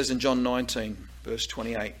listen what it says in John 19, verse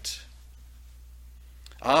 28.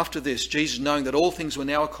 After this, Jesus, knowing that all things were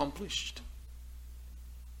now accomplished,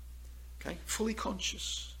 okay, fully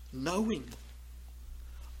conscious, knowing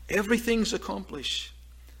everything's accomplished,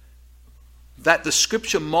 that the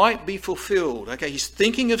scripture might be fulfilled. Okay, he's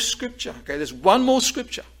thinking of scripture. Okay, there's one more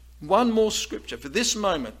scripture for this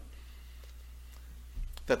moment,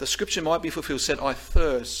 that the scripture might be fulfilled, said, I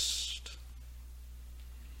thirst.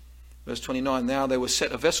 Verse 29, now they were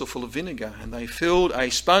set a vessel full of vinegar, and they filled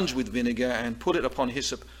a sponge with vinegar and put it upon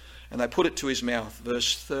hyssop, and they put it to his mouth.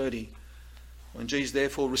 Verse 30, When Jesus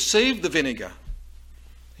therefore received the vinegar,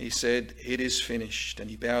 he said, "It is finished." And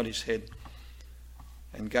he bowed his head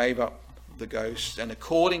and gave up the ghost. And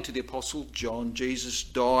according to the Apostle John, Jesus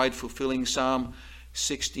died fulfilling Psalm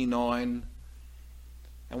 69.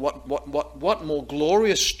 And what more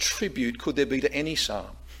glorious tribute could there be to any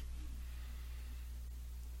psalm?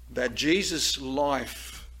 That Jesus'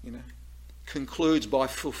 life, concludes by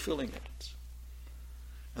fulfilling it.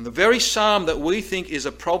 And the very psalm that we think is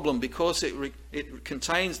a problem because it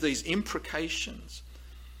contains these imprecations,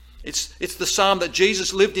 it's the psalm that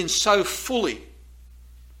Jesus lived in so fully.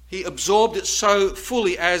 He absorbed it so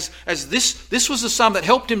fully as this was the psalm that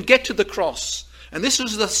helped him get to the cross. And this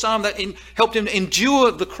was the psalm that helped him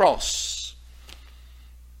endure the cross.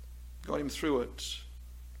 Got him through it.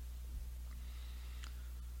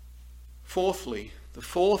 Fourthly, the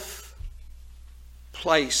fourth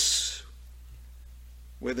place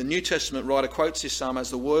where the New Testament writer quotes this psalm as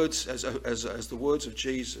the words of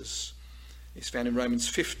Jesus is found in Romans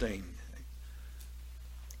 15.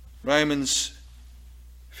 Romans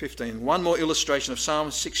 15. One more illustration of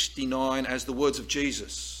Psalm 69 as the words of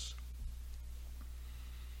Jesus.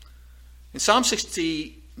 In Psalm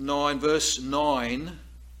 69, verse 9,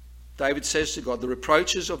 David says to God, "The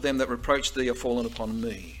reproaches of them that reproach thee are fallen upon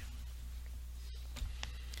me."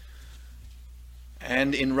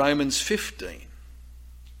 And in Romans 15,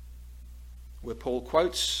 where Paul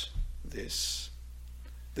quotes this,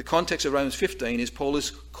 the context of Romans 15 is Paul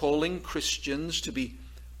is calling Christians to be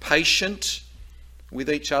patient with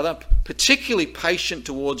each other, particularly patient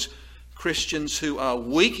towards Christians who are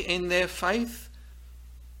weak in their faith.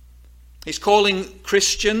 He's calling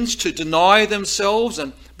Christians to deny themselves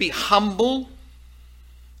and be humble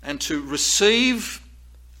and to receive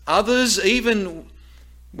others even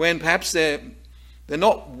when perhaps they're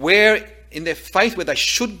not in their faith where they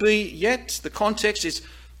should be yet. The context is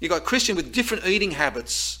you've got a Christian with different eating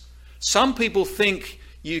habits. Some people think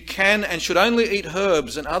you can and should only eat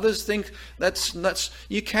herbs, and others think that's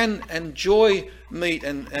you can enjoy meat.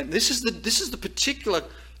 And this is the particular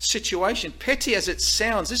situation, petty as it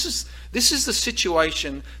sounds. This is the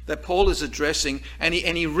situation that Paul is addressing, and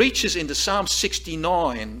he reaches into Psalm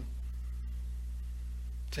 69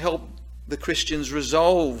 to help the Christians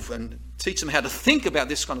resolve and teach them how to think about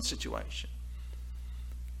this kind of situation.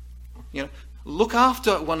 Look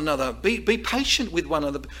after one another. Be patient with one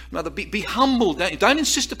another. Be humble. Don't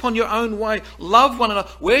insist upon your own way. Love one another.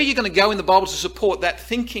 Where are you going to go in the Bible to support that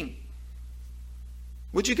thinking?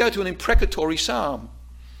 Would you go to an imprecatory psalm?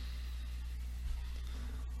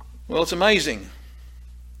 Well, it's amazing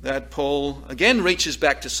that Paul again reaches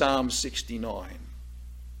back to Psalm 69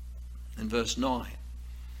 and verse 9.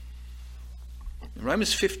 In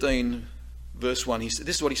Romans 15, verse 1, this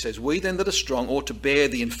is what he says: "We then that are strong ought to bear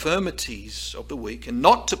the infirmities of the weak and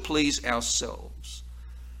not to please ourselves.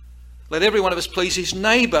 Let every one of us please his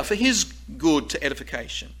neighbour for his good to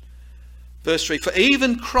edification." Verse 3, "For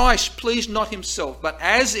even Christ pleased not himself, but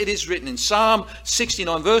as it is written," in Psalm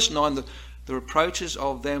 69, verse 9, the reproaches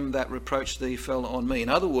of them that reproach thee fell on me. In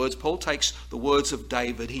other words, Paul takes the words of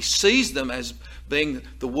David. He sees them as being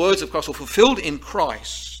the words of Christ, or fulfilled in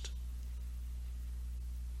Christ,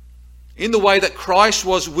 in the way that Christ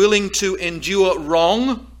was willing to endure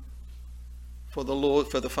wrong for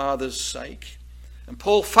the Father's sake. And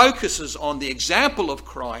Paul focuses on the example of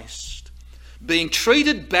Christ being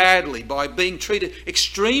treated badly, by being treated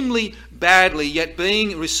extremely badly, yet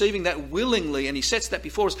receiving that willingly, and he sets that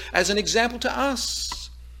before us as an example to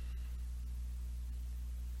us.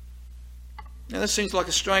 Now that seems like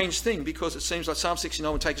a strange thing, because it seems like Psalm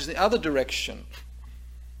 69 would take us in the other direction.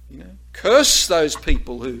 Curse those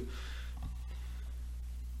people who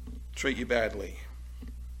treat you badly.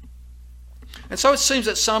 And so it seems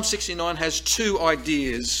that Psalm 69 has two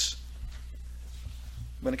ideas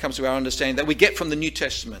when it comes to our understanding that we get from the New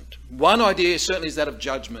Testament. One idea certainly is that of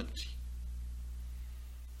judgment.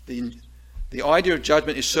 The idea of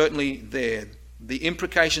judgment is certainly there. The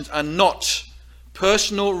implications are not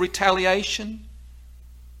personal retaliation.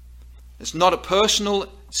 It's not a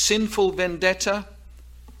personal sinful vendetta,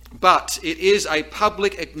 but it is a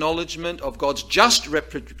public acknowledgement of God's just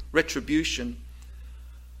retribution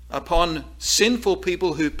upon sinful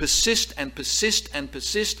people who persist and persist and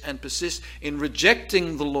persist and persist in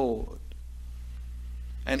rejecting the Lord.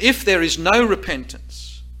 And if there is no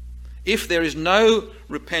repentance, then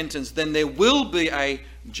there will be a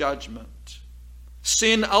judgment.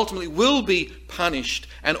 Sin ultimately will be punished,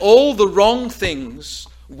 and all the wrong things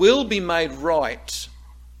will be made right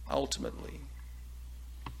ultimately.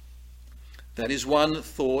 That is one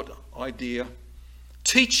thought, idea,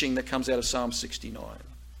 teaching that comes out of Psalm 69.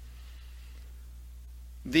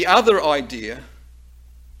 The other idea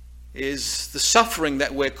is the suffering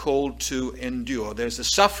that we're called to endure. There's the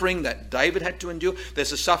suffering that David had to endure.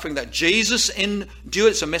 There's the suffering that Jesus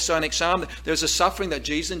endured. It's a messianic psalm. There's a suffering that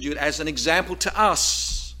Jesus endured as an example to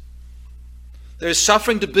us. There is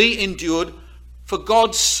suffering to be endured for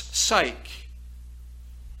God's sake.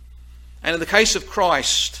 And in the case of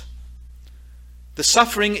Christ, the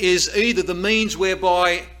suffering is either the means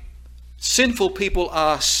whereby sinful people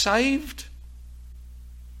are saved,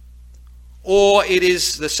 or it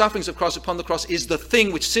is the sufferings of Christ upon the cross is the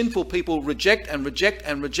thing which sinful people reject and reject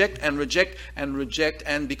and reject and reject and reject.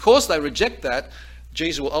 And because they reject that,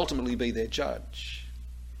 Jesus will ultimately be their judge.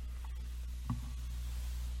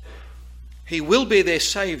 He will be their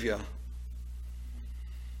saviour.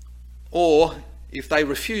 Or, if they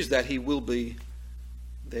refuse that, he will be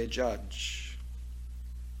their judge.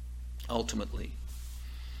 Ultimately.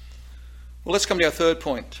 Well, let's come to our third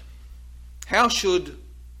point. How should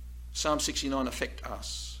Psalm 69 affect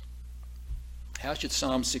us? How should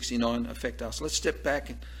Psalm 69 affect us? Let's step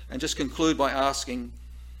back and just conclude by asking,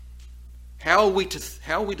 how are we to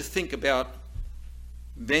think about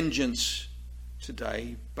vengeance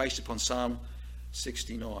today based upon Psalm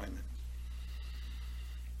 69?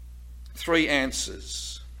 3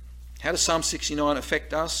 answers. How does Psalm 69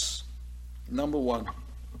 affect us? Number 1,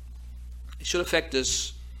 it should affect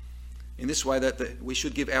us in this way, that we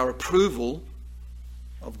should give our approval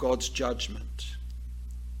of God's judgment.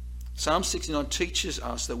 Psalm 69 teaches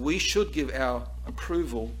us that we should give our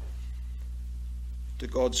approval to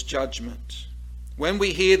God's judgment. When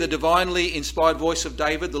we hear the divinely inspired voice of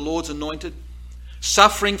David, the Lord's anointed,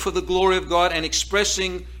 suffering for the glory of God and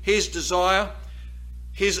expressing his desire,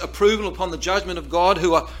 his approval upon the judgment of God,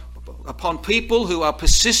 upon people who are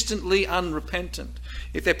persistently unrepentant,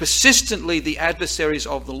 if they're persistently the adversaries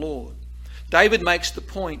of the Lord. David makes the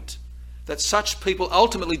point that such people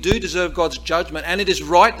ultimately do deserve God's judgment, and it is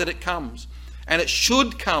right that it comes. And it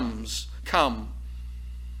should come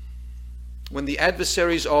when the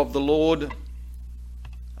adversaries of the Lord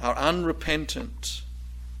are unrepentant.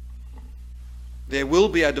 There will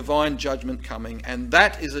be a divine judgment coming, and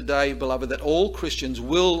that is a day, beloved, that all Christians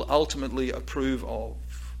will ultimately approve of.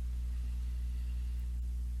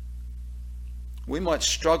 We might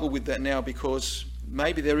struggle with that now because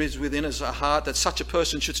maybe there is within us a heart that such a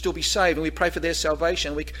person should still be saved, and we pray for their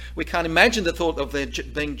salvation. We can't imagine the thought of their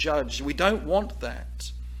being judged. We don't want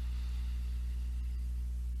that.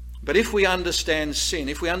 But if we understand sin,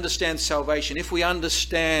 if we understand salvation, if we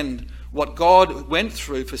understand what God went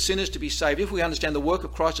through for sinners to be saved, if we understand the work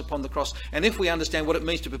of Christ upon the cross, and if we understand what it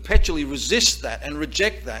means to perpetually resist that and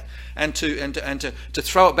reject that and to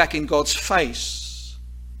throw it back in God's face,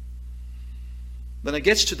 then it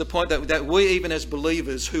gets to the point that we, even as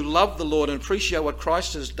believers who love the Lord and appreciate what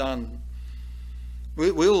Christ has done,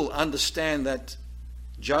 we'll understand that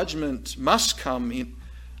judgment must come in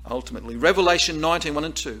ultimately. Revelation 19, 1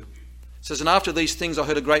 and 2 says, "And after these things I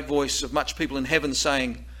heard a great voice of much people in heaven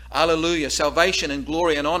saying, Alleluia, salvation and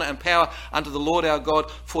glory and honour and power unto the Lord our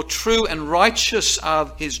God, for true and righteous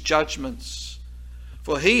are his judgments.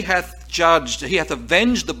 For he hath judged, he hath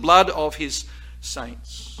avenged the blood of his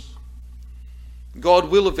saints." God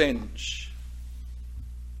will avenge,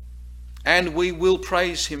 and we will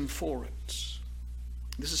praise him for it.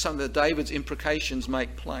 This is something that David's imprecations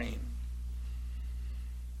make plain.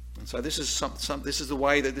 And so this is the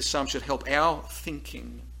way that this psalm should help our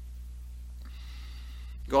thinking.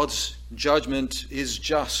 God's judgment is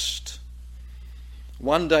just.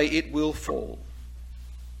 One day it will fall.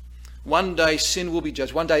 One day sin will be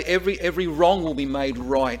judged. One day every wrong will be made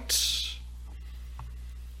right.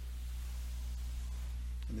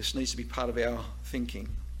 And this needs to be part of our thinking.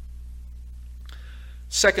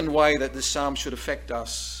 Second way that this psalm should affect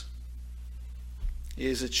us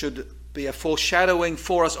is it should be a foreshadowing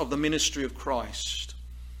for us of the ministry of Christ.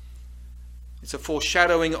 It's a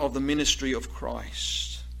foreshadowing of the ministry of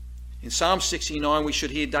Christ. In Psalm 69, we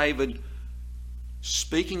should hear David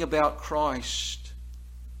speaking about Christ,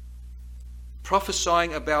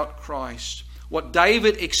 prophesying about Christ. What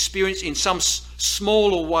David experienced in some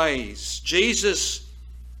smaller ways, Jesus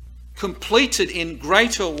completed in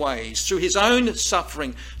greater ways through his own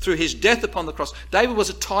suffering, through his death upon the cross. David was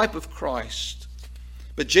a type of Christ.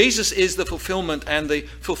 But Jesus is the fulfillment, and the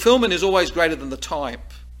fulfillment is always greater than the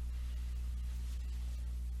type.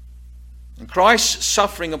 And Christ's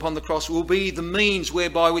suffering upon the cross will be the means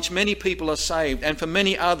whereby which many people are saved, and for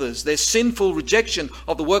many others, their sinful rejection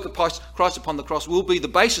of the work of Christ upon the cross will be the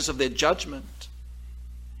basis of their judgment.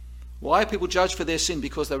 Why are people judged for their sin?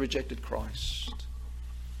 Because they rejected Christ.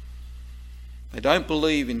 They don't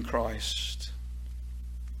believe in Christ.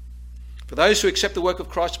 For those who accept the work of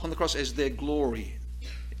Christ upon the cross as their glory,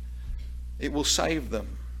 it will save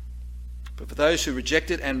them. But for those who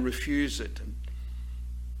reject it and refuse it, and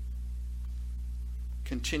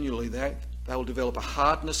continually they will develop a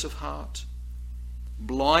hardness of heart,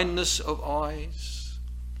 blindness of eyes.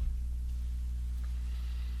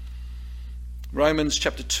 Romans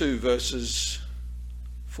chapter 2 verses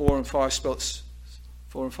 4 and 5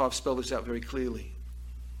 spell this out very clearly.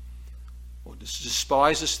 Or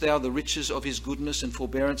despisest thou the riches of his goodness and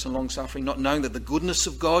forbearance and longsuffering, not knowing that the goodness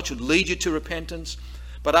of God should lead you to repentance?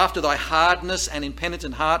 But after thy hardness and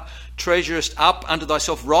impenitent heart treasurest up unto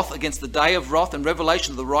thyself wrath against the day of wrath and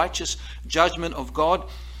revelation of the righteous judgment of God.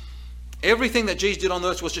 Everything that Jesus did on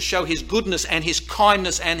earth was to show his goodness and his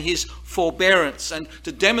kindness and his forbearance, and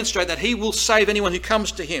to demonstrate that he will save anyone who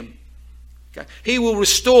comes to him. Okay? He will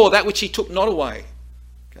restore that which he took not away.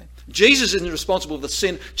 Okay? Jesus isn't responsible for the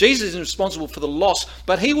sin. Jesus isn't responsible for the loss,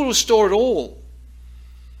 but he will restore it all.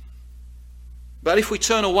 But if we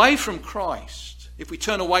turn away from Christ, if we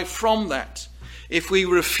turn away from that, if we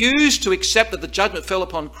refuse to accept that the judgment fell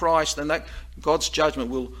upon Christ, then that God's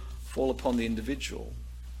judgment will fall upon the individual.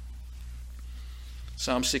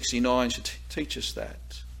 Psalm 69 should teach us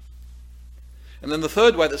that. And then the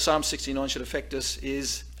third way that Psalm 69 should affect us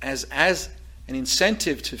is as an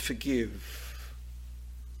incentive to forgive.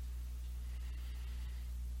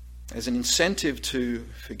 As an incentive to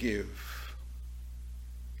forgive.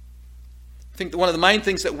 I think that one of the main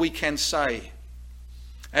things that we can say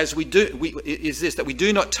as we do is this, that we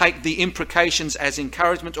do not take the imprecations as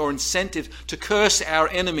encouragement or incentive to curse our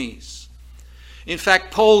enemies. In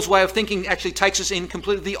fact, Paul's way of thinking actually takes us in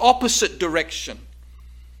completely the opposite direction.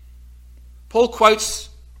 Paul quotes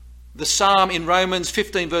the psalm in Romans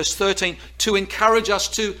 15 verse 13 to encourage us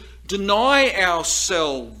to deny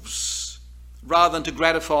ourselves rather than to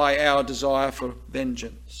gratify our desire for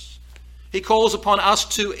vengeance. He calls upon us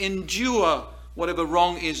to endure whatever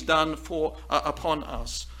wrong is done upon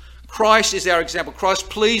us. Christ is our example. Christ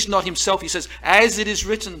pleased not himself. He says, as it is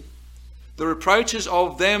written, the reproaches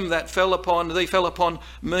of them that fell upon thee fell upon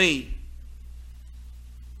me.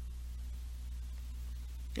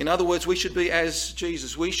 In other words, we should be as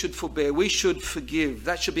Jesus. We should forbear. We should forgive.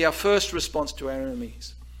 That should be our first response to our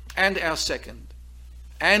enemies. And our second.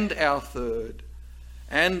 And our third.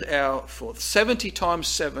 And our fourth. 70 times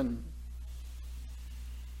 7.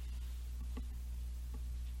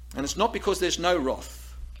 And it's not because there's no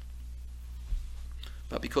wrath,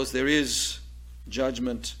 but because there is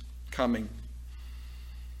judgment coming.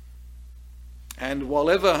 And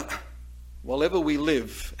whilever we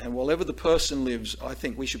live, and whilever the person lives, I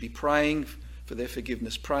think we should be praying for their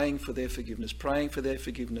forgiveness, praying for their forgiveness, praying for their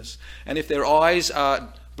forgiveness. And if their eyes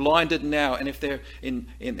are blinded now, and if they're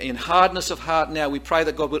in hardness of heart now, we pray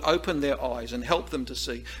that God would open their eyes and help them to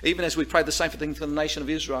see. Even as we pray the same thing for the nation of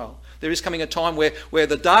Israel. There is coming a time where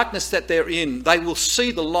the darkness that they're in, they will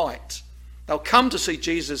see the light. They'll come to see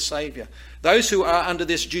Jesus as Saviour. Those who are under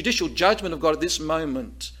this judicial judgment of God at this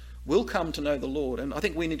moment will come to know the Lord. And I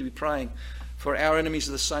think we need to be praying for our enemies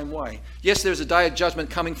the same way. Yes, there's a day of judgment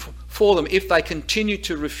coming for them if they continue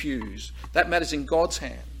to refuse. That matters in God's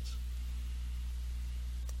hands.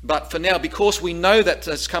 But for now, because we know that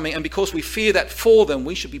that's coming and because we fear that for them,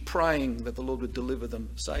 we should be praying that the Lord would deliver them,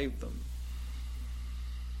 save them.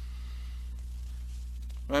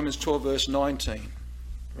 Romans 12 verse 19.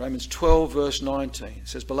 Romans 12 verse 19. It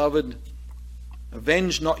says, Beloved,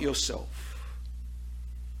 avenge not yourself.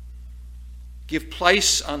 Give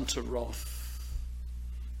place unto wrath.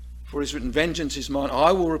 For it is written, Vengeance is mine,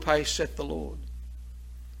 I will repay, saith the Lord.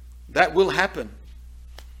 That will happen.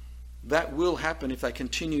 That will happen if they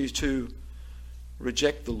continue to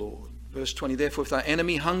reject the Lord. Verse 20, Therefore if thy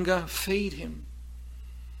enemy hunger, feed him.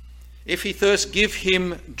 If he thirst, give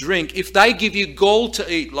him drink. If they give you gall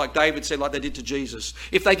to eat, like David said, like they did to Jesus.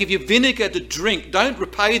 If they give you vinegar to drink, don't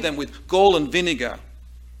repay them with gall and vinegar.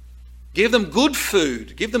 Give them good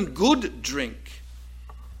food. Give them good drink.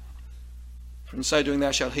 For in so doing thou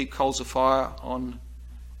shalt heap coals of fire on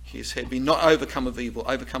his head. Be not overcome of evil.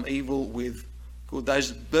 Overcome evil with good.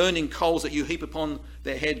 Those burning coals that you heap upon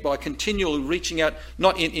their head by continually reaching out,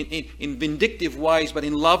 not in vindictive ways, but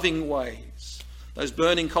in loving ways. Those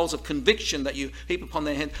burning coals of conviction that you heap upon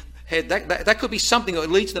their head, that could be something that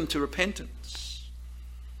leads them to repentance.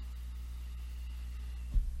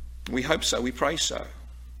 We hope so, we pray so.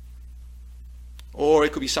 Or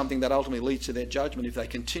it could be something that ultimately leads to their judgment if they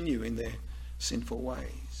continue in their sinful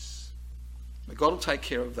ways. But God will take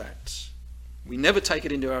care of that. We never take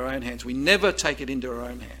it into our own hands. We never take it into our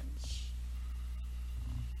own hands.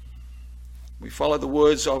 We follow the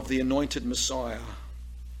words of the anointed Messiah.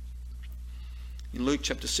 in Luke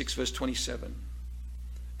chapter 6 verse 27.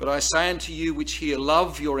 But I say unto you which hear,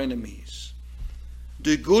 love your enemies.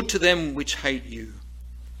 Do good to them which hate you.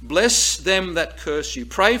 Bless them that curse you.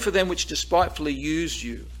 Pray for them which despitefully use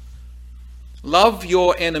you. Love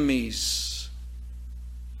your enemies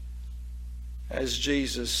as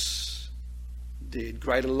Jesus did.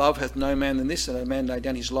 Greater love hath no man than this, that a man lay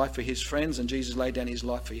down his life for his friends, and Jesus laid down his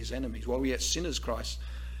life for his enemies. While we were yet sinners, Christ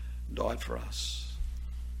died for us.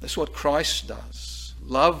 That's what Christ does.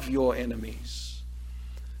 Love your enemies.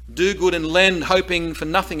 Do good and lend, hoping for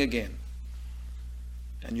nothing again.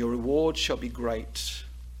 And your reward shall be great.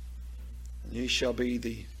 And ye shall be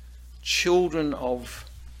the children of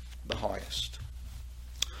the highest.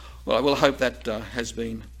 Well, I will hope that has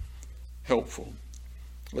been helpful.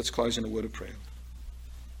 Let's close in a word of prayer.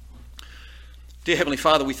 Dear Heavenly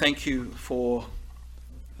Father, we thank you for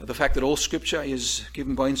the fact that all Scripture is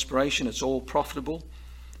given by inspiration. It's all profitable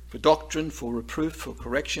for doctrine, for reproof, for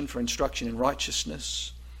correction, for instruction in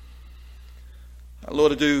righteousness.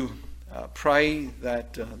 Lord, I do pray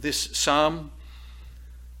that this psalm,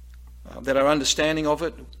 that our understanding of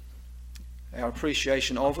it, our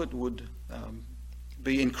appreciation of it would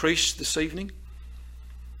be increased this evening.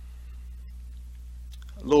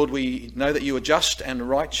 Lord, we know that you are just and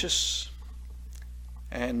righteous,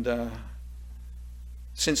 and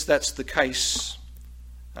since that's the case,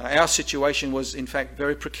 our situation was in fact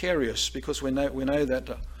very precarious, because we know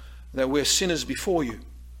that we're sinners before you.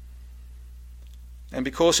 And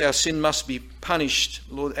because our sin must be punished,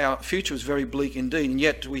 Lord, our future is very bleak indeed. And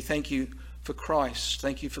yet we thank you for Christ.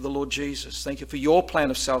 Thank you for the Lord Jesus. Thank you for your plan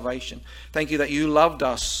of salvation. Thank you that you loved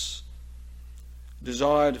us,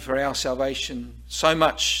 desired for our salvation so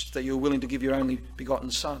much that you were willing to give your only begotten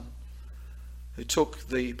Son, who took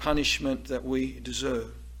the punishment that we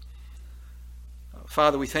deserve.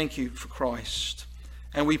 Father, we thank you for Christ.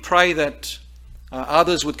 And we pray that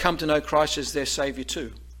others would come to know Christ as their Saviour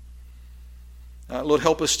too. Lord,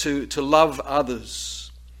 help us to love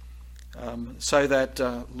others so that,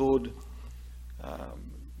 Lord,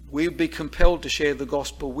 we would be compelled to share the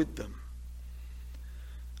gospel with them.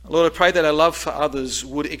 Lord, I pray that our love for others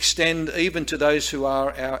would extend even to those who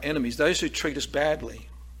are our enemies, those who treat us badly.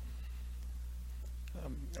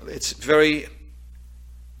 It's very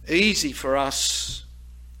easy for us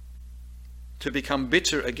to become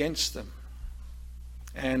bitter against them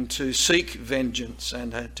and to seek vengeance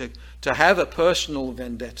and to have a personal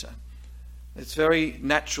vendetta. It's very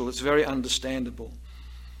natural, it's very understandable.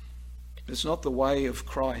 It's not the way of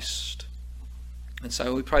Christ. And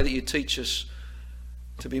so we pray that you teach us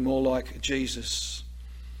to be more like Jesus.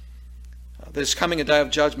 There's coming a day of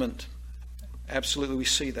judgment. Absolutely, we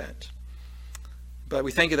see that. But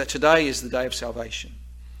we thank you that today is the day of salvation.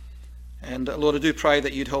 And Lord, I do pray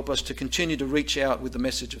that you'd help us to continue to reach out with the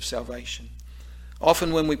message of salvation.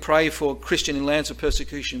 Often when we pray for Christians in lands of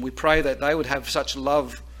persecution, we pray that they would have such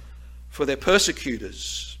love for their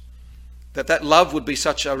persecutors, that love would be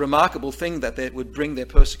such a remarkable thing that it would bring their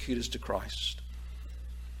persecutors to Christ.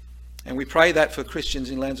 And we pray that for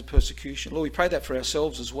Christians in lands of persecution. Lord, we pray that for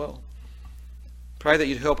ourselves as well. Pray that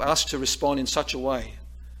you'd help us to respond in such a way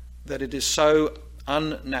that it is so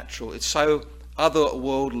unnatural, it's so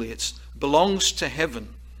otherworldly, it belongs to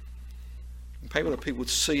heaven. And pray that people would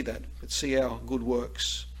see that, would see our good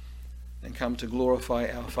works and come to glorify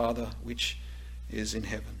our Father which is in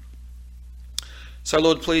heaven. So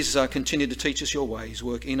Lord, please continue to teach us your ways,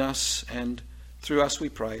 work in us and through us, we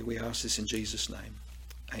pray. We ask this in Jesus' name.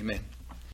 Amen.